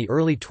U.S. in the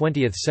early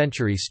 20th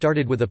century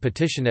started with a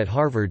petition at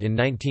Harvard in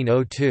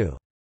 1902.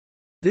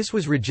 This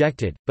was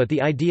rejected, but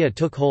the idea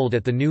took hold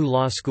at the new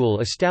law school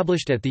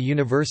established at the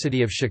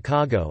University of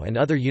Chicago and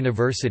other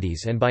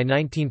universities, and by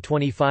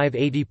 1925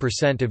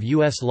 80% of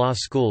U.S. law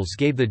schools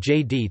gave the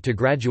JD to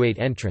graduate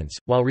entrants,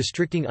 while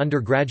restricting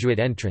undergraduate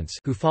entrants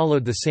who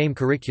followed the same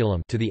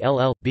curriculum to the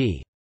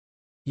LL.B.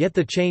 Yet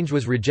the change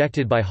was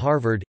rejected by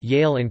Harvard,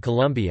 Yale and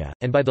Columbia,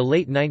 and by the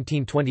late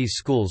 1920s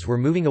schools were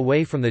moving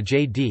away from the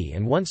JD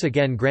and once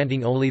again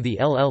granting only the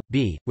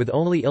LL.B., with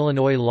only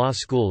Illinois law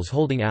schools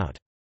holding out.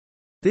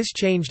 This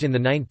changed in the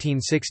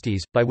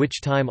 1960s, by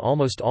which time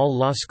almost all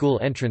law school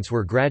entrants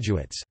were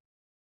graduates.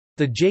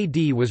 The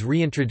JD was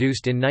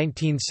reintroduced in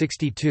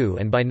 1962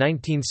 and by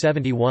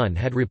 1971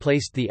 had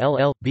replaced the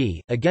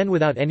LL.B., again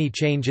without any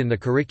change in the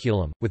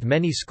curriculum, with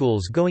many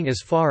schools going as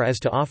far as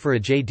to offer a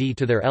JD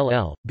to their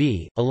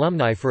LL.B.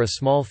 alumni for a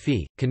small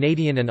fee.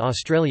 Canadian and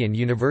Australian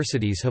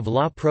universities have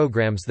law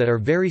programs that are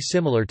very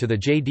similar to the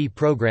JD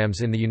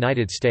programs in the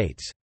United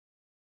States.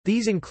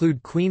 These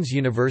include Queen's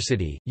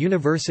University,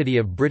 University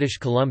of British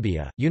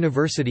Columbia,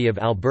 University of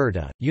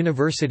Alberta,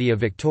 University of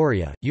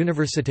Victoria,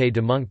 Université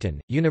de Moncton,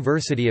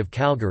 University of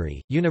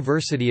Calgary,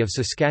 University of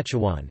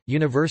Saskatchewan,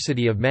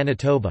 University of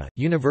Manitoba,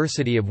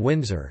 University of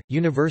Windsor,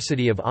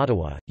 University of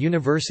Ottawa,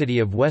 University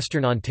of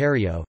Western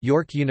Ontario,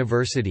 York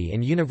University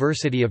and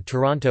University of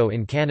Toronto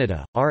in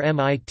Canada,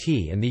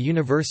 RMIT and the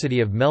University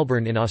of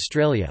Melbourne in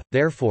Australia.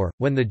 Therefore,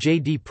 when the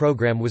JD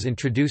program was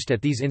introduced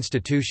at these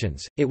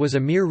institutions, it was a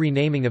mere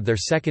renaming of their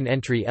secondary second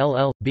entry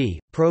LL.B.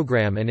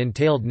 program and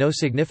entailed no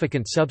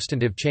significant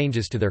substantive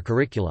changes to their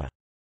curricula.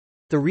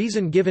 The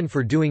reason given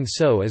for doing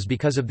so is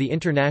because of the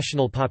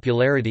international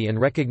popularity and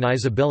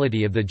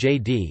recognizability of the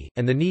JD,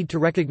 and the need to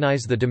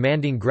recognize the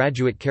demanding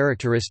graduate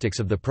characteristics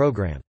of the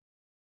program.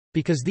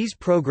 Because these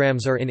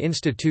programs are in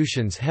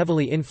institutions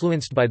heavily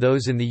influenced by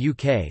those in the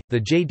UK,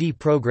 the JD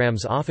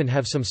programs often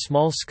have some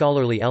small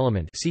scholarly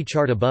element, see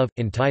chart above,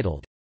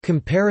 entitled,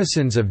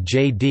 "Comparisons of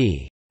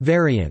JD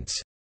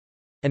variants."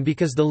 And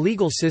because the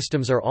legal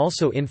systems are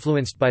also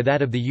influenced by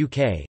that of the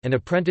UK, an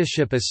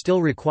apprenticeship is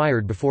still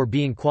required before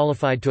being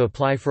qualified to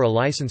apply for a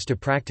license to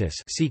practice,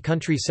 see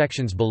country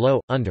sections below,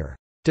 under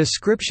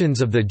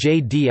 "Descriptions of the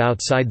JD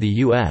outside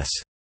the US."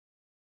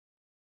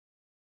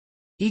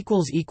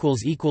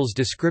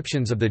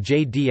 Descriptions of the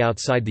JD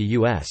outside the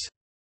US.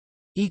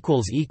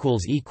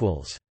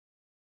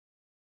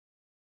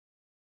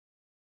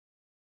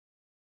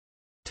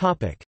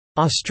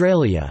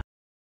 Australia.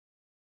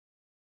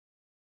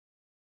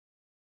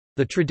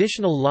 The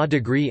traditional law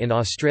degree in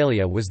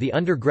Australia was the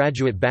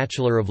undergraduate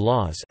Bachelor of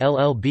Laws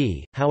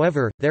 (LL.B).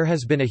 However, there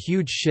has been a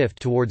huge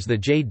shift towards the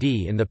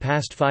JD in the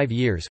past 5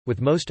 years,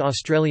 with most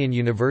Australian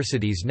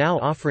universities now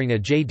offering a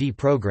JD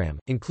program,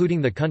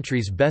 including the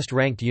country's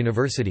best-ranked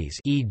universities,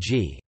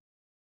 e.g.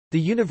 the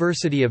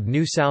University of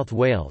New South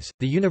Wales,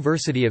 the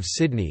University of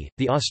Sydney,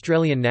 the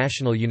Australian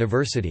National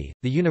University,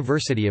 the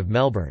University of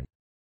Melbourne.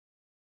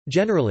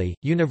 Generally,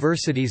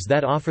 universities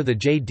that offer the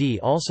JD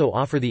also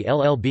offer the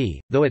LL.B,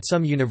 though at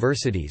some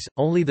universities,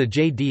 only the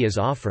JD is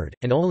offered,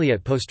 and only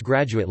at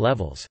postgraduate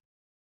levels.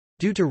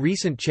 Due to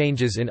recent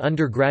changes in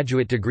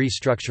undergraduate degree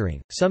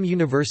structuring, some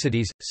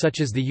universities,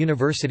 such as the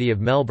University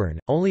of Melbourne,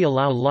 only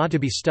allow law to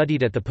be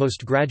studied at the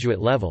postgraduate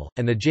level,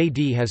 and the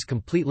JD has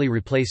completely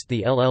replaced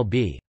the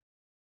LL.B.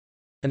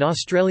 An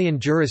Australian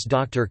Juris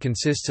Doctor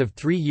consists of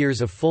 3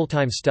 years of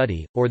full-time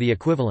study, or the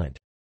equivalent.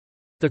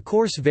 The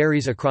course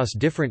varies across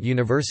different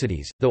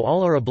universities, though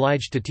all are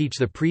obliged to teach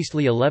the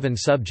priestly 11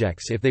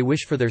 subjects if they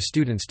wish for their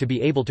students to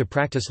be able to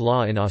practice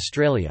law in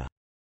Australia.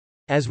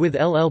 As with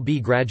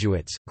LL.B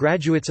graduates,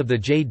 graduates of the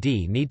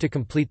JD need to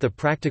complete the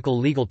Practical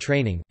Legal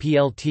Training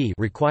 (PLT)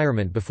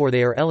 requirement before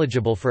they are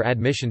eligible for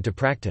admission to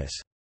practice.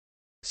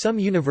 Some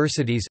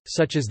universities,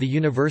 such as the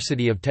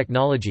University of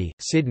Technology,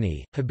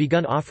 Sydney, have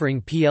begun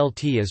offering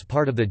PLT as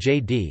part of the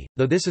JD,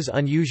 though this is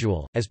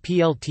unusual, as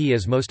PLT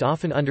is most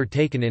often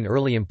undertaken in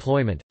early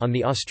employment. On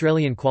the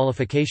Australian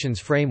qualifications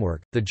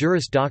framework, the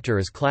Juris Doctor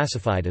is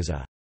classified as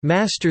a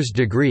master's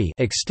degree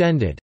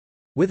extended,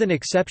 with an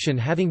exception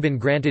having been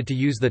granted to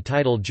use the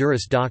title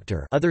Juris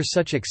Doctor. Other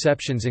such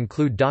exceptions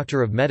include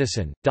Doctor of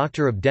Medicine,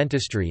 Doctor of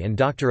Dentistry, and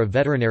Doctor of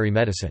Veterinary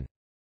Medicine.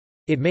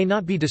 It may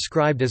not be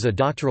described as a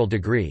doctoral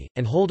degree,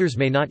 and holders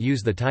may not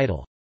use the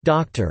title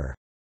doctor.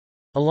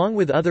 Along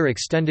with other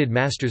extended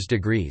master's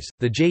degrees,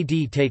 the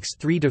JD takes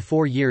 3 to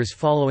 4 years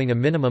following a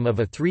minimum of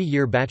a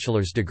 3-year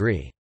bachelor's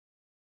degree.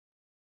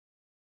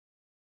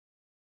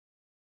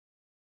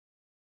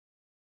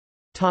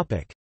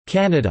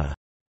 Canada.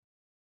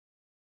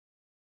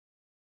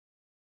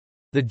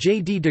 The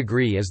JD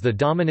degree is the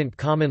dominant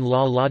common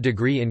law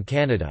degree in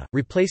Canada,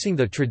 replacing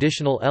the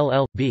traditional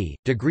LL.B.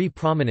 degree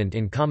prominent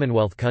in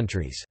Commonwealth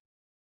countries.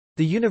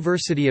 The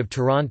University of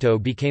Toronto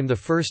became the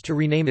first to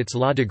rename its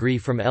law degree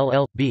from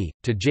LL.B.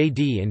 to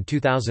JD in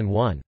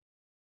 2001.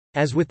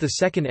 As with the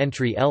second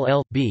entry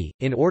LL.B.,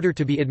 in order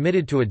to be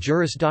admitted to a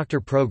Juris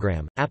Doctor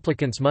program,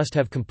 applicants must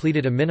have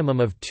completed a minimum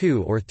of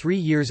 2 or 3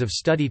 years of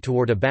study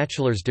toward a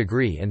bachelor's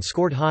degree and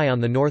scored high on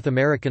the North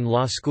American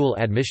Law School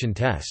admission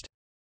test.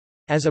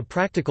 As a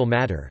practical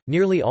matter,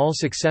 nearly all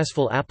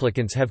successful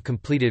applicants have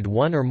completed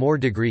 1 or more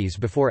degrees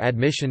before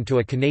admission to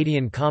a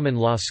Canadian common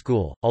law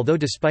school, although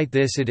despite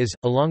this it is,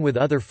 along with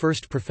other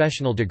first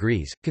professional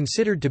degrees,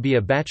 considered to be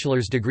a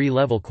bachelor's degree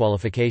level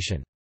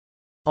qualification.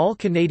 All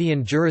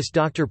Canadian Juris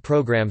Doctor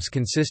programs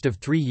consist of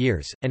 3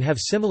 years, and have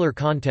similar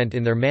content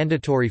in their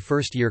mandatory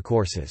first-year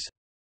courses.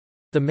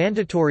 The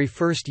mandatory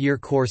first-year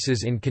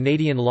courses in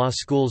Canadian law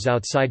schools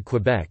outside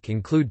Quebec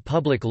include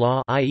public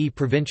law, i.e.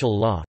 provincial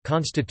law,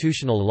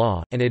 constitutional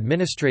law, and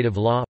administrative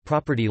law,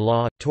 property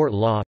law, tort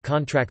law,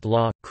 contract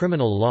law,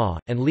 criminal law,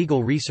 and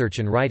legal research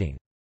and writing.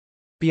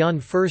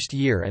 Beyond first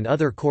year and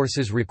other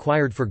courses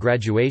required for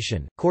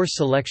graduation, course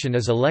selection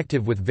is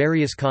elective with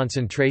various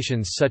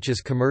concentrations such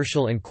as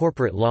commercial and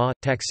corporate law,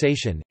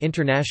 taxation,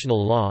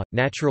 international law,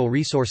 natural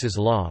resources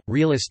law,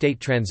 real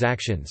estate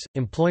transactions,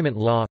 employment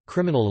law,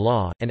 criminal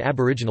law, and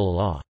Aboriginal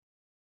law.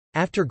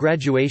 After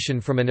graduation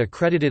from an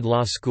accredited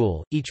law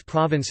school, each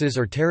province's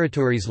or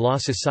territory's law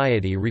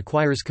society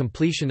requires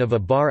completion of a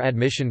bar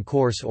admission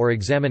course or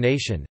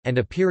examination, and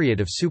a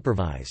period of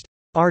supervised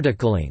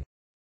articling.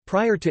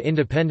 Prior to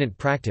independent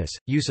practice,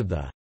 use of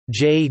the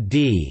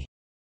JD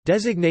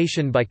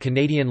designation by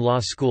Canadian law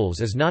schools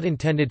is not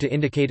intended to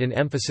indicate an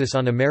emphasis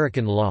on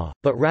American law,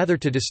 but rather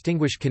to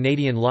distinguish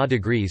Canadian law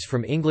degrees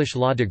from English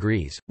law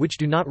degrees, which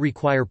do not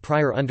require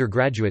prior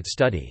undergraduate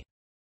study.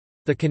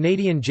 The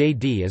Canadian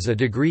JD is a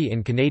degree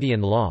in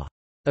Canadian law.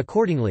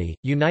 Accordingly,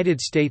 United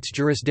States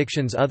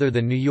jurisdictions other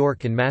than New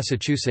York and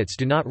Massachusetts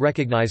do not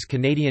recognize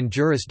Canadian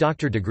Juris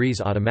Doctor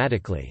degrees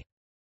automatically.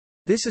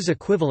 This is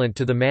equivalent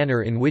to the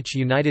manner in which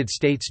United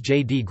States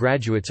JD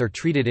graduates are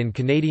treated in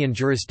Canadian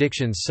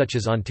jurisdictions such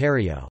as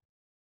Ontario.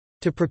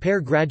 To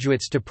prepare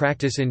graduates to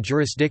practice in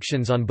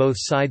jurisdictions on both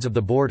sides of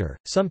the border,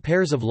 some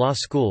pairs of law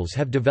schools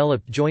have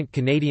developed joint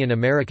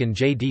Canadian-American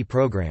JD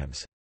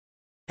programs.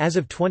 As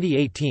of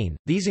 2018,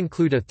 these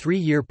include a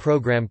 3-year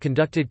program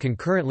conducted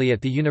concurrently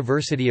at the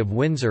University of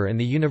Windsor and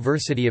the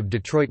University of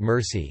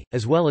Detroit-Mercy,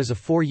 as well as a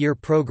 4-year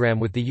program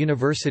with the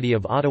University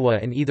of Ottawa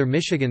and either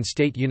Michigan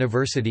State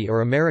University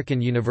or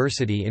American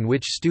University, in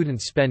which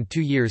students spend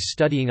 2 years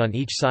studying on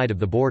each side of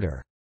the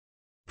border.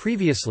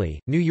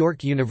 Previously, New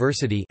York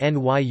University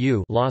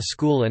 (NYU) Law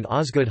School and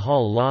Osgoode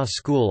Hall Law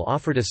School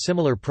offered a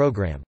similar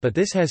program, but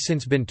this has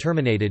since been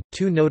terminated.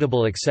 Two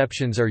notable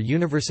exceptions are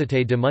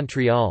Université de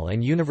Montréal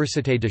and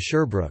Université de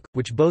Sherbrooke,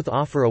 which both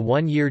offer a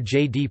 1-year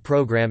JD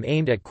program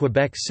aimed at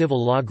Quebec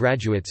civil law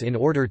graduates in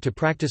order to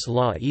practice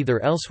law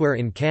either elsewhere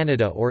in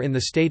Canada or in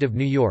the state of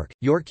New York.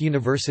 York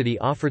University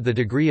offered the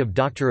degree of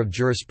Doctor of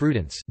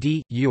Jurisprudence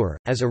 (D.Jur.)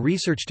 as a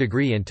research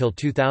degree until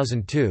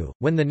 2002,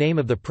 when the name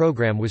of the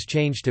program was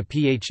changed to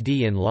PhD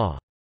in law.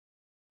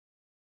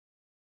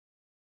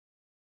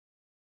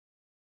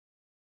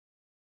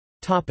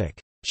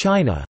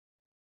 China.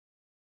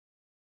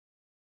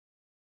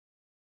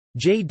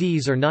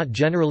 JDs are not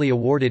generally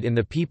awarded in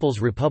the People's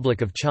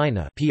Republic of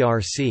China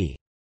 (PRC).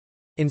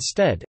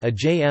 Instead, a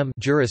JM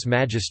Juris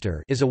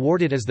Magister is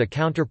awarded as the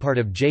counterpart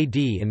of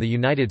JD in the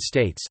United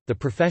States, the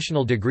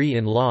professional degree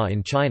in law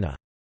in China.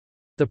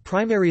 The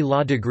primary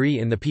law degree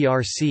in the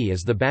PRC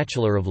is the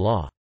Bachelor of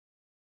Law.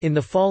 In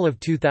the fall of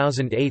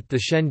 2008, the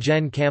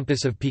Shenzhen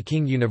campus of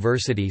Peking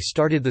University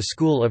started the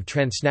School of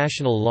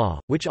Transnational Law,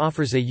 which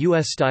offers a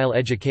U.S.-style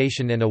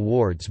education and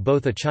awards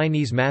both a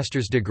Chinese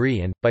master's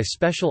degree and, by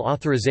special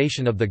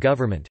authorization of the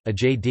government, a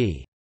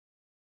JD.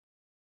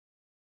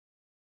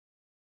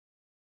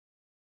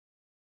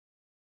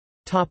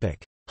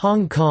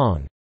 Hong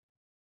Kong.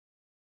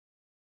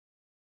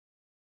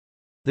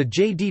 The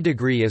JD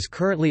degree is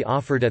currently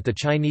offered at the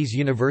Chinese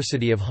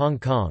University of Hong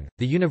Kong,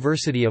 the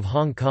University of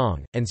Hong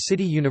Kong, and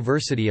City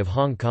University of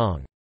Hong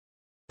Kong.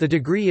 The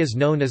degree is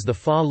known as the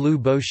Fa Lu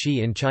Bo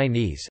Shi in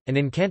Chinese, and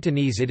in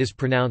Cantonese it is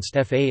pronounced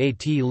Faat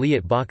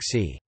Liat Bok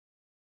Si.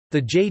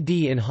 The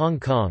JD in Hong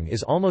Kong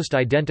is almost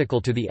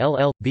identical to the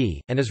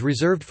LL.B, and is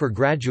reserved for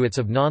graduates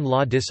of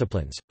non-law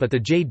disciplines, but the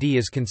JD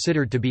is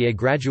considered to be a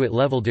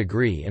graduate-level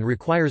degree and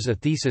requires a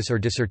thesis or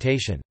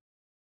dissertation.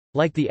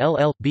 Like the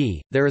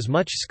LL.B, there is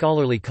much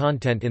scholarly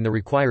content in the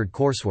required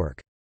coursework.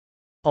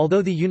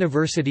 Although the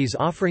universities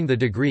offering the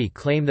degree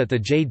claim that the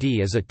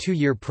JD is a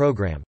 2-year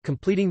program,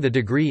 completing the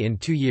degree in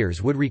 2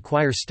 years would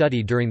require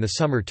study during the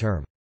summer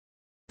term.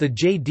 The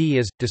JD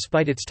is,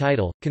 despite its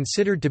title,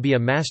 considered to be a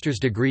master's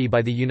degree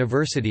by the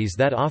universities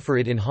that offer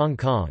it in Hong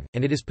Kong,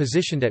 and it is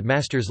positioned at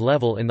master's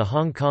level in the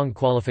Hong Kong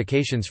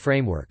qualifications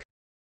framework.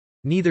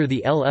 Neither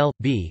the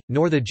LL.B,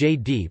 nor the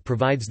JD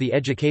provides the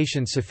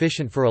education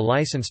sufficient for a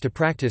license to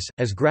practice,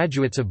 as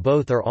graduates of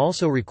both are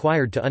also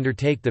required to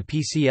undertake the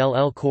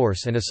PCLL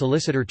course and a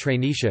solicitor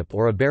traineeship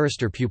or a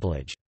barrister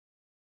pupillage.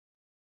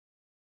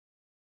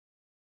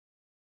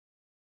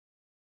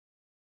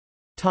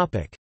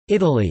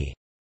 Italy.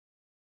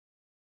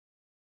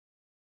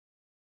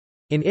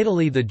 In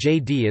Italy, the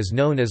JD is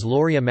known as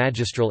Laurea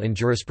Magistral in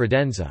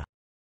Jurisprudenza.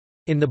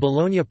 In the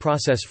Bologna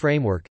process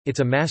framework, it's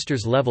a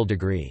master's level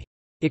degree.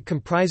 It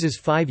comprises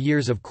 5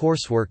 years of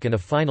coursework and a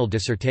final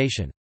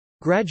dissertation.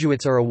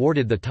 Graduates are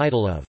awarded the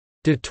title of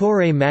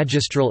Dottore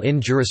Magistral in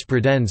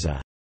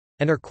Jurisprudenza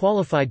and are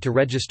qualified to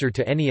register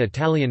to any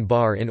Italian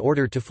bar in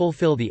order to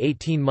fulfill the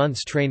 18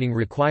 months training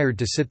required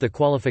to sit the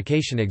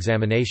qualification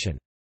examination.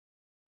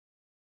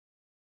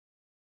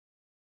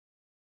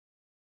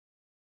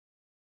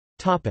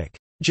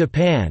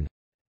 Japan.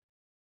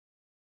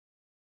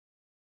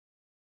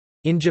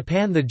 In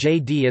Japan, the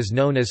JD is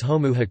known as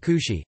Homu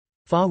Hakushi.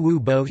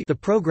 The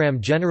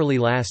program generally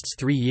lasts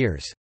 3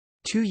 years.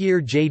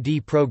 2-year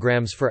JD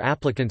programs for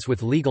applicants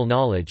with legal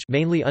knowledge,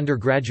 mainly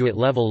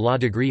undergraduate-level law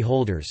degree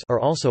holders, are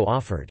also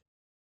offered.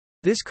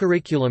 This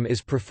curriculum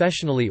is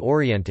professionally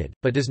oriented,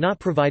 but does not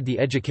provide the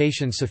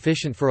education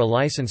sufficient for a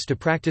license to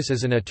practice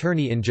as an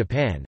attorney in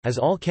Japan, as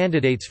all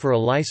candidates for a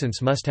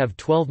license must have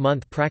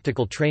 12-month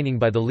practical training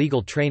by the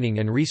Legal Training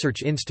and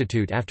Research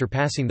Institute after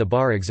passing the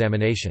bar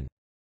examination.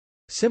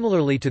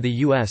 Similarly to the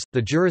U.S.,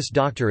 the Juris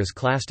Doctor is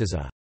classed as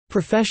a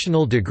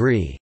professional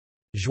degree,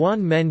 Zhuan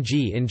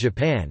Menji in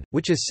Japan,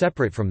 which is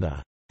separate from the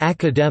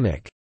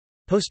academic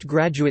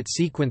postgraduate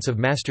sequence of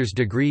master's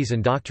degrees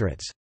and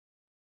doctorates.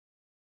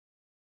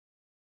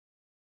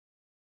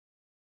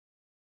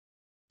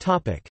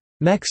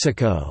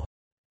 Mexico.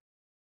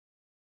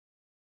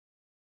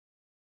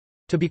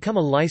 To become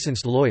a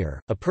licensed lawyer,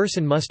 a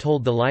person must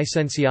hold the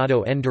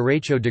Licenciado en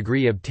Derecho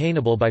degree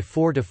obtainable by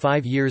 4 to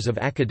 5 years of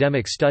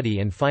academic study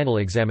and final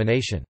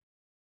examination.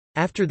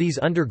 After these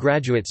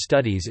undergraduate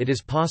studies, it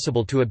is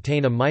possible to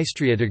obtain a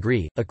maestria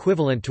degree,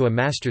 equivalent to a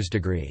master's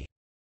degree.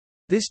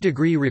 This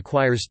degree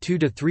requires 2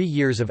 to 3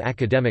 years of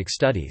academic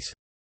studies.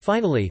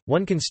 Finally,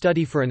 one can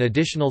study for an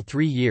additional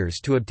 3 years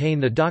to obtain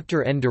the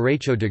Doctor en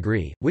Derecho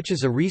degree, which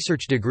is a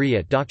research degree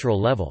at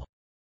doctoral level.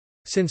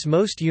 Since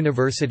most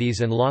universities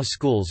and law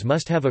schools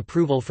must have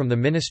approval from the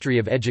Ministry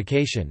of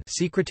Education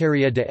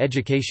Secretaría de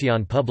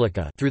Educación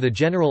Pública through the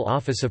General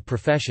Office of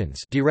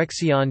Professions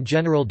Dirección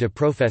General de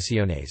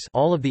Profesiones,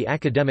 all of the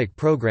academic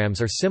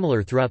programs are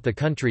similar throughout the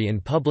country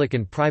in public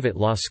and private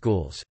law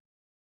schools.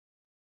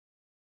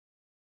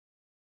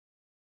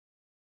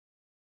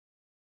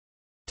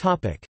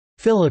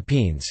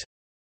 Philippines.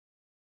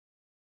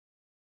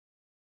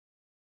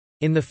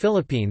 In the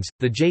Philippines,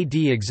 the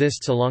JD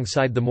exists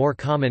alongside the more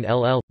common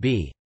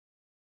LL.B.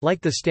 Like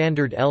the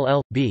standard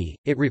LL.B,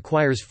 it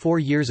requires 4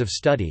 years of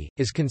study,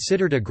 is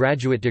considered a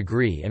graduate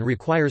degree and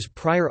requires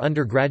prior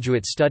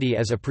undergraduate study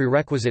as a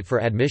prerequisite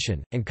for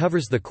admission, and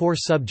covers the core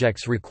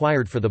subjects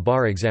required for the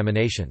bar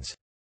examinations.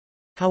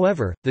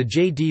 However, the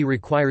JD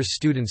requires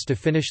students to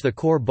finish the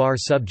core bar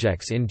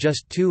subjects in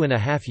just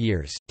 2.5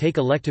 years, take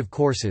elective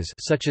courses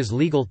such as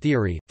legal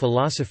theory,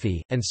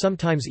 philosophy, and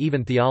sometimes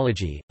even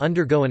theology,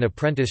 undergo an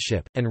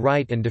apprenticeship, and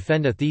write and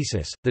defend a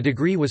thesis. The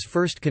degree was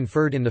first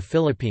conferred in the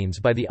Philippines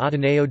by the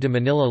Ateneo de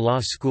Manila Law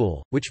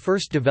School, which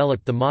first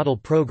developed the model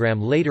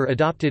program later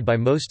adopted by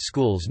most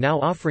schools now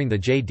offering the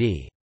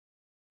JD.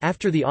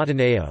 After the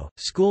Ateneo,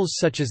 schools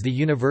such as the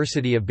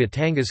University of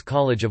Batangas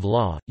College of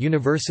Law,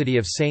 University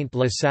of St.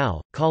 La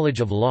Salle,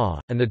 College of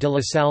Law, and the De La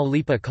Salle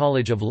Lipa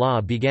College of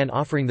Law began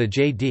offering the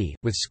JD,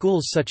 with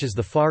schools such as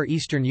the Far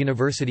Eastern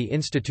University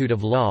Institute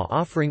of Law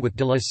offering with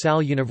De La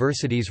Salle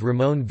University's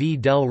Ramón V.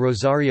 del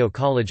Rosario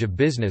College of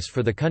Business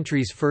for the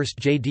country's first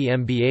JD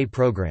MBA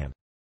program.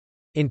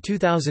 In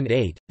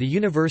 2008, the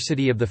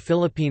University of the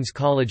Philippines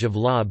College of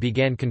Law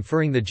began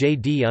conferring the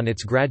JD on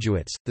its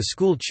graduates, the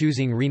school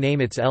choosing rename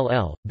its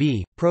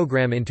LL.B.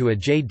 program into a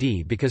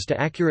JD because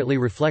to accurately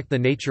reflect the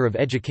nature of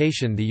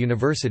education the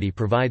university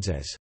provides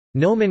as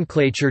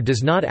nomenclature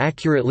does not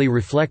accurately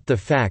reflect the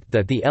fact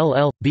that the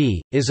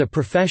LL.B. is a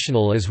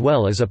professional as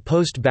well as a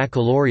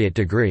post-baccalaureate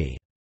degree.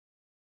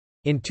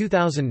 In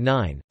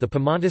 2009, the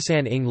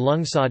Pamantasan ng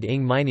Lungsod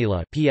ng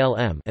Maynila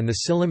 (PLM) and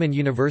the Silliman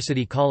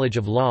University College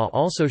of Law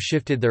also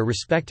shifted their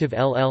respective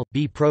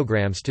LL.B.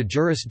 programs to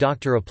Juris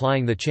Doctor,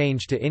 applying the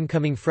change to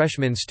incoming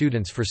freshman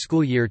students for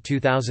school year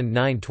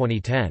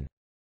 2009-2010.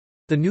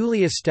 The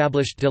newly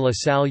established De La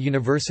Salle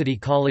University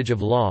College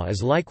of Law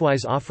is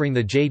likewise offering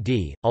the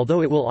JD,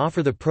 although it will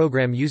offer the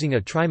program using a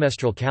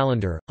trimestral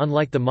calendar,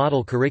 unlike the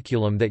model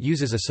curriculum that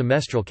uses a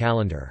semestral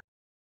calendar.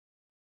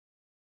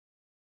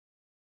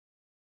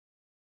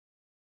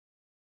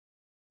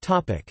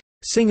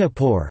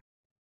 Singapore.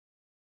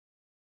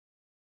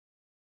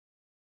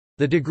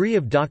 The degree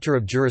of Doctor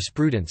of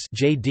Jurisprudence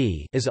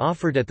 (JD) is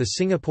offered at the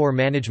Singapore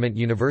Management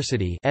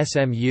University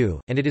 (SMU),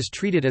 and it is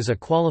treated as a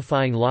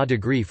qualifying law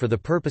degree for the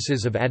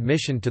purposes of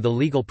admission to the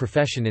legal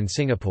profession in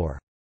Singapore.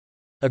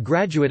 A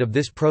graduate of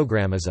this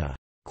program is a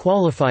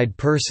qualified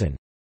person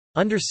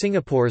under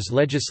Singapore's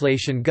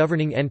legislation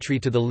governing entry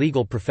to the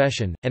legal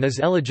profession, and is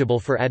eligible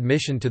for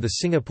admission to the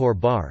Singapore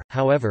Bar.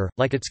 However,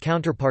 like its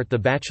counterpart the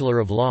Bachelor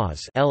of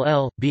Laws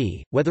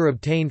 (LL.B., whether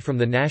obtained from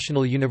the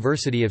National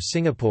University of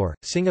Singapore,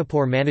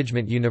 Singapore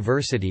Management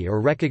University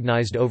or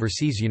recognized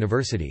overseas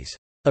universities,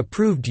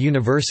 approved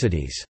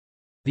universities,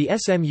 the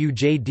SMU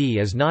JD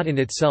is not in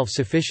itself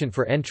sufficient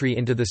for entry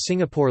into the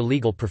Singapore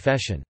legal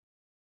profession.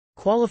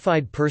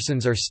 Qualified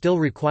persons are still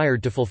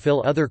required to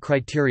fulfill other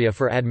criteria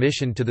for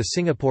admission to the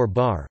Singapore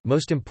Bar,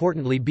 most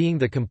importantly being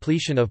the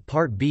completion of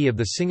Part B of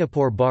the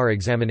Singapore Bar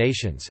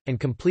examinations, and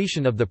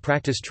completion of the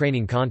practice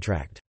training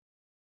contract.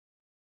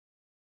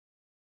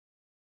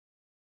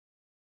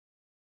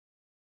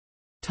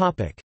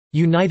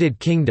 United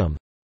Kingdom.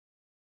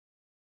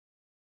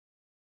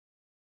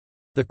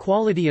 The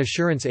Quality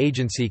Assurance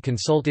Agency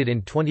consulted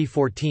in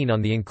 2014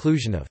 on the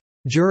inclusion of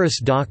Juris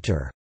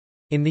Doctor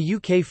in the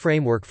UK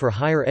framework for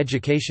higher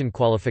education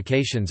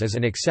qualifications as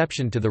an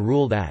exception to the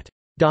rule that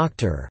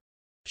 «doctor»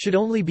 should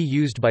only be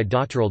used by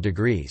doctoral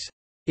degrees.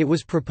 It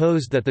was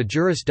proposed that the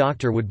Juris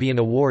Doctor would be an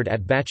award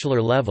at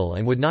bachelor level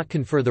and would not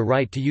confer the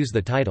right to use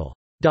the title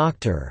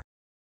 «doctor».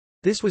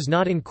 This was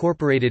not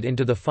incorporated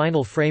into the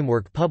final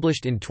framework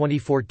published in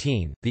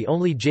 2014. The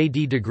only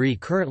JD degree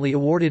currently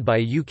awarded by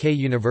a UK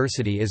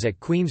university is at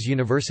Queen's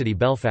University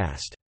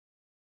Belfast.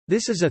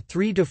 This is a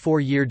 3 to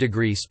 4 year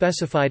degree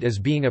specified as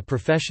being a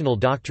professional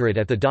doctorate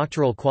at the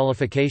doctoral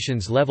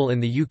qualifications level in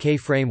the UK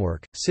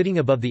framework, sitting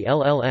above the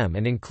LLM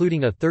and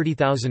including a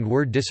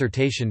 30,000-word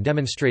dissertation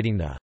demonstrating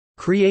the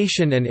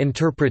creation and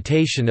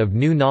interpretation of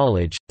new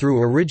knowledge,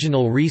 through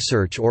original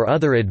research or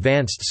other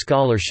advanced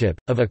scholarship,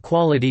 of a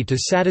quality to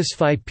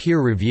satisfy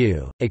peer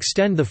review,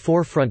 extend the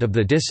forefront of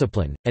the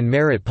discipline, and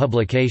merit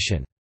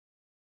publication.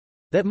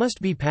 That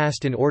must be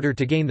passed in order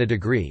to gain the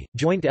degree.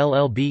 Joint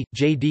LL.B.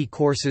 JD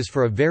courses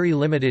for a very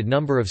limited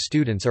number of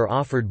students are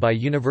offered by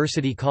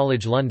University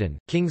College London,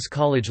 King's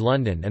College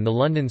London, and the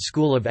London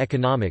School of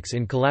Economics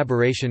in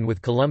collaboration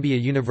with Columbia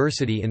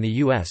University in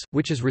the US,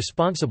 which is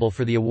responsible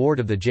for the award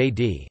of the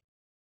JD.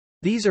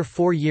 These are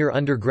four-year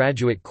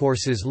undergraduate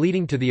courses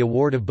leading to the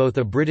award of both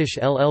a British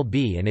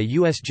LL.B. and a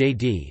US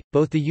JD.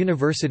 Both the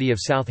University of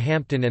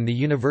Southampton and the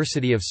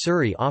University of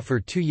Surrey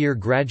offer two-year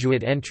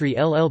graduate entry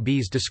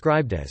LL.Bs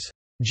described as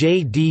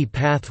JD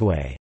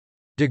pathway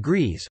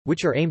degrees,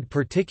 which are aimed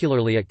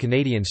particularly at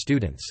Canadian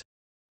students.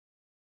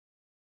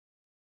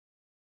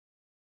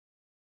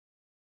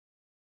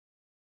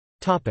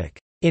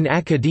 In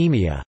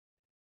academia.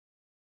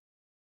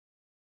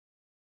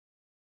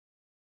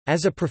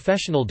 As a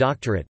professional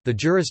doctorate, the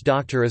Juris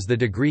Doctor is the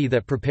degree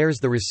that prepares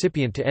the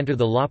recipient to enter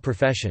the law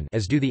profession,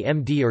 as do the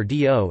MD or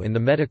DO in the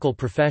medical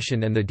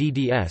profession and the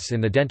DDS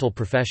in the dental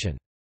profession.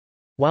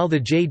 While the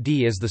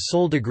JD is the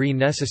sole degree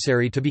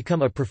necessary to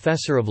become a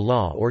professor of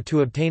law or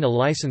to obtain a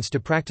license to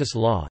practice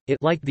law, it,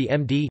 like the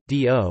MD,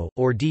 DO,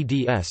 or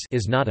DDS,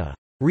 is not a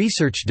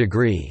research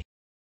degree.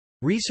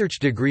 Research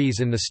degrees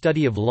in the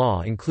study of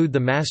law include the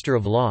Master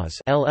of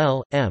Laws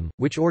 (LL.M.),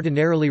 which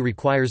ordinarily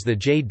requires the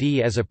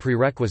JD as a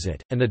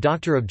prerequisite, and the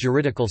Doctor of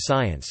Juridical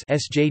Science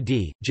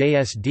 (SJD,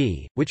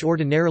 JSD), which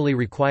ordinarily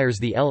requires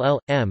the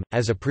LL.M.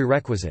 as a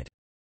prerequisite.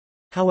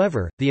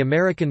 However, the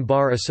American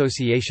Bar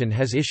Association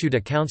has issued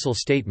a council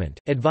statement,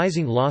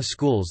 advising law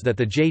schools that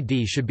the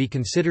JD should be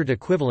considered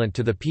equivalent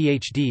to the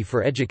PhD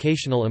for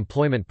educational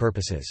employment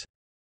purposes.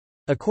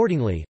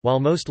 Accordingly, while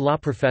most law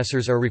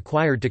professors are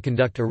required to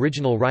conduct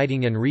original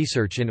writing and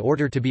research in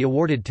order to be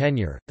awarded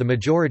tenure, the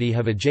majority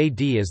have a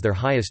JD as their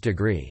highest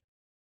degree.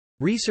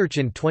 Research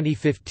in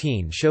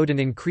 2015 showed an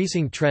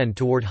increasing trend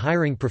toward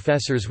hiring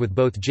professors with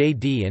both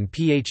JD and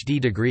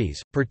PhD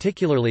degrees,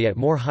 particularly at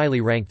more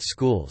highly ranked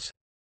schools.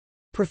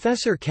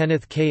 Professor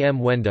Kenneth K. M.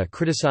 Wenda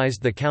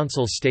criticized the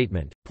Council's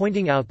statement,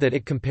 pointing out that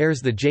it compares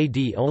the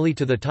JD only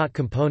to the taught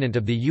component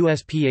of the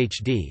U.S.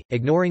 PhD,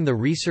 ignoring the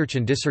research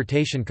and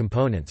dissertation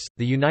components.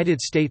 The United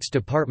States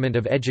Department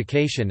of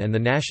Education and the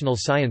National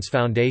Science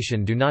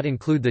Foundation do not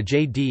include the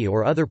JD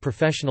or other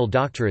professional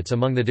doctorates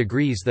among the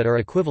degrees that are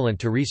equivalent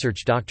to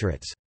research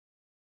doctorates.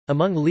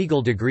 Among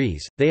legal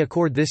degrees, they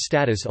accord this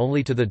status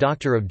only to the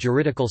Doctor of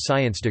Juridical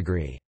Science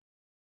degree.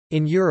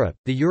 In Europe,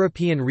 the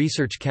European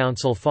Research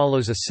Council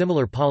follows a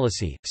similar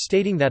policy,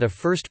 stating that a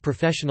first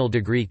professional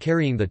degree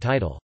carrying the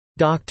title,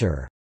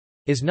 Doctor,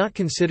 is not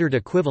considered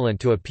equivalent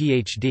to a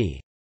PhD.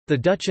 The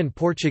Dutch and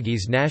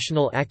Portuguese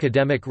National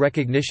Academic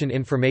Recognition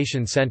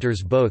Information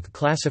Centers both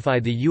classify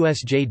the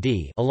US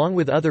JD along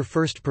with other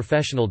first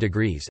professional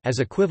degrees as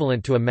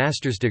equivalent to a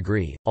master's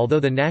degree, although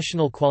the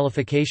National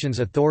Qualifications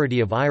Authority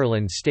of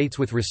Ireland states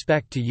with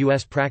respect to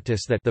US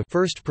practice that the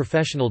first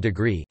professional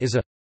degree is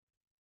a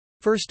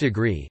first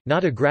degree,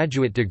 not a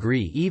graduate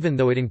degree even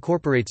though it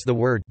incorporates the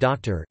word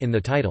doctor in the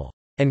title.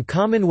 And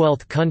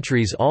Commonwealth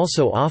countries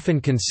also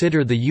often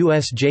consider the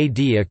US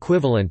JD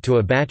equivalent to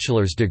a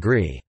bachelor's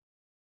degree.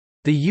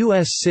 The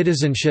U.S.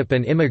 Citizenship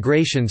and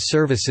Immigration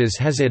Services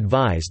has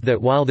advised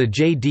that while the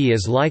JD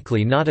is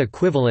likely not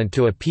equivalent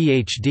to a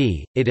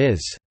PhD, it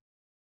is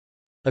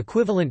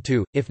equivalent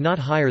to, if not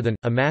higher than,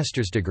 a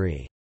master's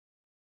degree.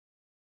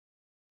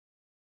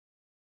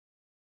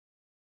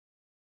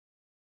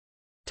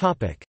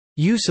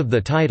 Use of the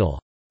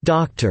title,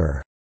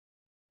 Doctor.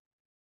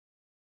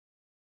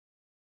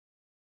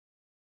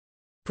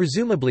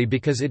 Presumably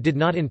because it did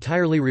not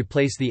entirely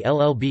replace the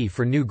LL.B.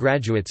 for new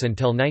graduates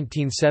until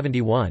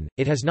 1971,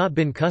 it has not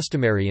been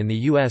customary in the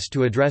U.S.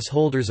 to address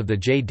holders of the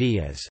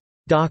JD as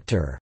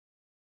Doctor.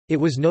 It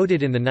was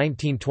noted in the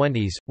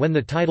 1920s, when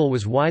the title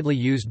was widely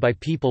used by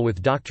people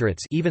with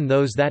doctorates, even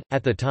those that,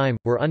 at the time,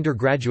 were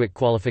undergraduate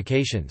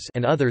qualifications,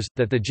 and others,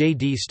 that the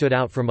JD stood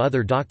out from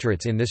other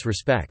doctorates in this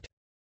respect.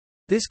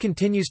 This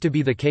continues to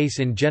be the case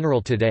in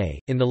general today.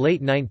 In the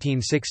late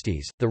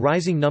 1960s, the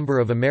rising number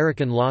of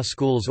American law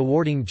schools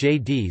awarding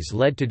JDs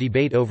led to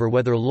debate over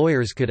whether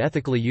lawyers could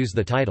ethically use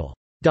the title,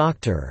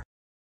 Doctor.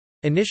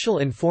 Initial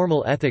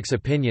informal ethics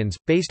opinions,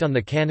 based on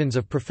the canons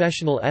of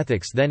professional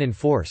ethics then in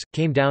force,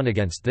 came down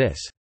against this.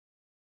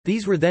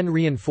 These were then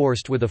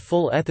reinforced with a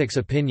full ethics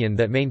opinion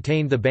that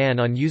maintained the ban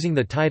on using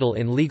the title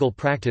in legal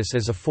practice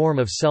as a form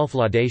of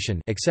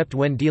self-laudation, except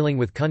when dealing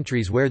with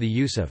countries where the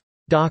use of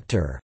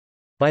Doctor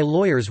by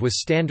lawyers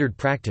was standard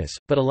practice,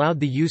 but allowed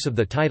the use of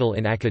the title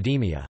in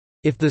academia,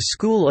 if the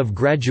school of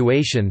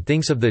graduation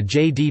thinks of the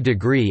JD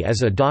degree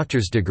as a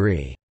doctor's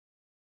degree.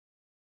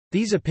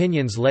 These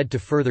opinions led to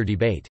further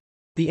debate.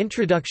 The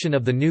introduction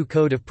of the new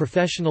Code of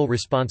Professional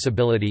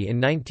Responsibility in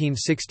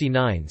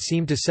 1969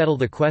 seemed to settle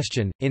the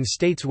question, in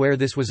states where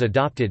this was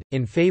adopted,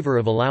 in favor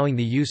of allowing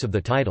the use of the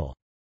title.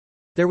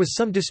 There was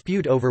some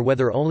dispute over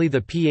whether only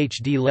the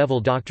PhD-level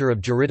Doctor of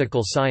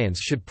Juridical Science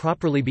should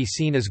properly be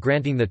seen as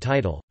granting the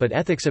title, but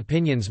ethics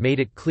opinions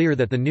made it clear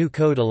that the new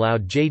code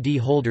allowed JD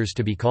holders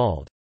to be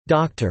called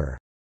Doctor,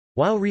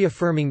 while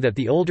reaffirming that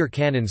the older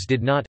canons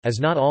did not, as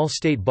not all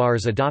state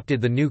bars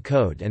adopted the new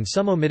code and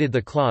some omitted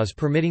the clause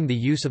permitting the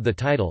use of the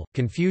title.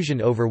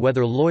 Confusion over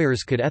whether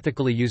lawyers could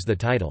ethically use the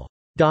title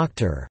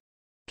Doctor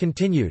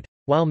continued.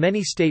 While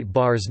many state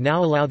bars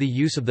now allow the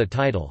use of the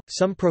title,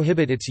 some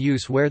prohibit its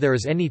use where there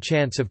is any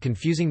chance of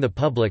confusing the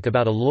public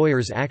about a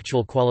lawyer's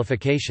actual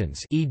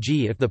qualifications,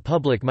 e.g. if the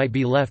public might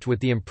be left with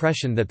the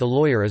impression that the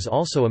lawyer is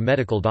also a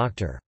medical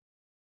doctor.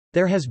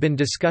 There has been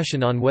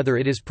discussion on whether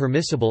it is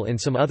permissible in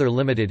some other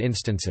limited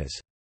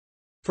instances.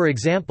 For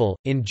example,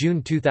 in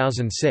June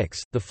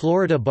 2006, the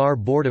Florida Bar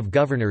Board of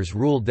Governors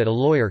ruled that a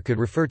lawyer could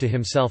refer to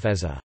himself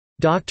as a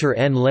doctor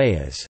en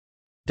leyes,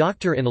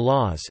 doctor in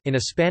laws, in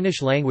a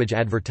Spanish-language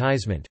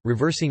advertisement,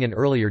 reversing an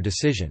earlier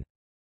decision.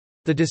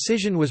 The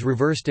decision was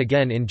reversed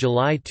again in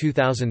July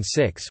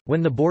 2006,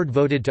 when the board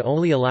voted to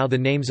only allow the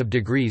names of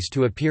degrees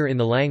to appear in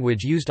the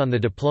language used on the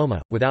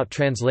diploma, without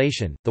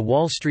translation. The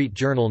Wall Street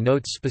Journal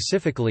notes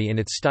specifically in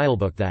its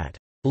stylebook that,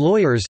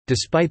 "Lawyers,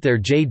 despite their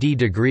JD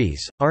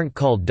degrees, aren't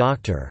called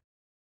doctor,"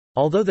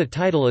 although the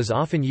title is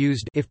often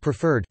used if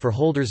preferred for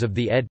holders of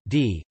the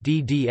Ed.D.,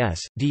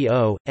 DDS,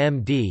 DO,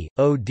 MD,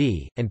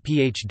 OD, and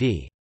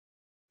PhD.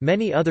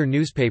 Many other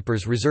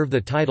newspapers reserve the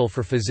title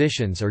for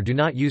physicians or do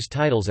not use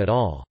titles at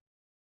all.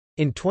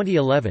 In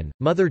 2011,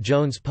 Mother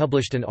Jones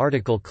published an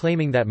article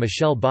claiming that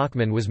Michelle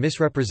Bachmann was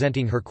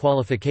misrepresenting her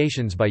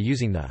qualifications by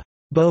using the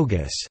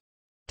bogus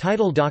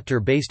title doctor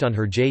based on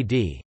her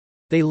JD.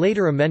 They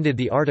later amended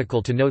the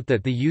article to note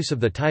that the use of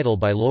the title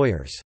by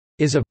lawyers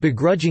is a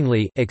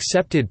begrudgingly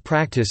accepted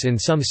practice in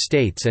some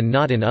states and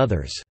not in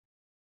others,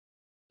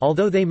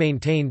 although they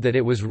maintained that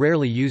it was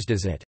rarely used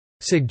as it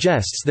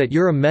suggests that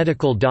you're a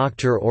medical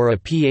doctor or a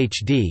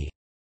PhD,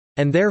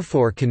 and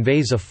therefore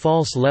conveys a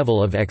false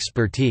level of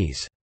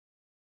expertise.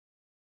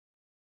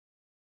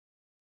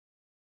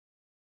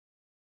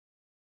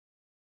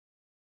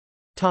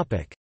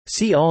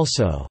 See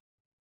also: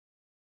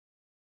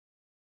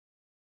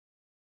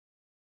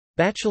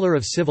 Bachelor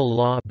of Civil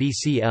Law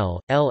 (BCL),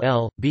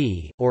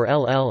 LL.B. or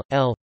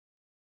LL.L.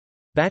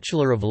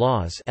 Bachelor of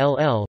Laws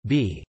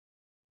 (LL.B.),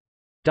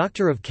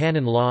 Doctor of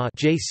Canon Law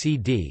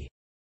 (JCD),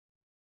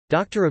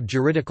 Doctor of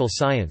Juridical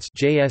Science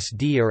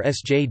 (JSD or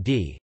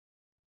SJD),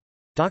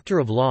 Doctor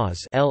of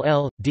Laws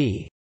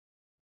 (LL.D.),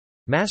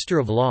 Master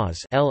of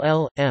Laws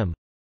 (LL.M.),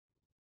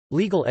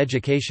 Legal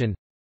Education,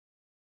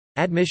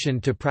 Admission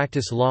to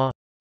Practice Law,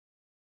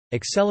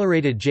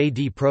 Accelerated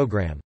JD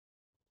Program,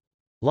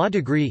 Law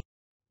Degree.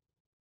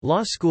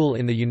 Law School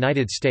in the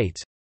United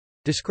States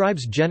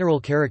describes general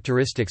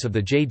characteristics of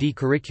the JD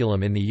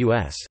curriculum in the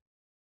U.S.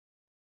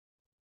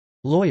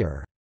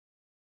 Lawyer.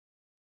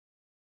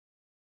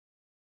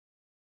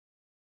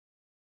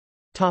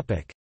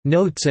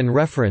 Notes and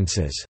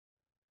references.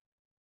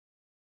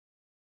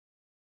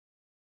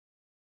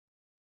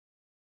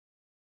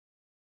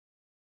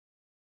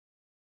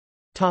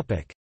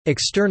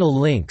 External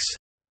links.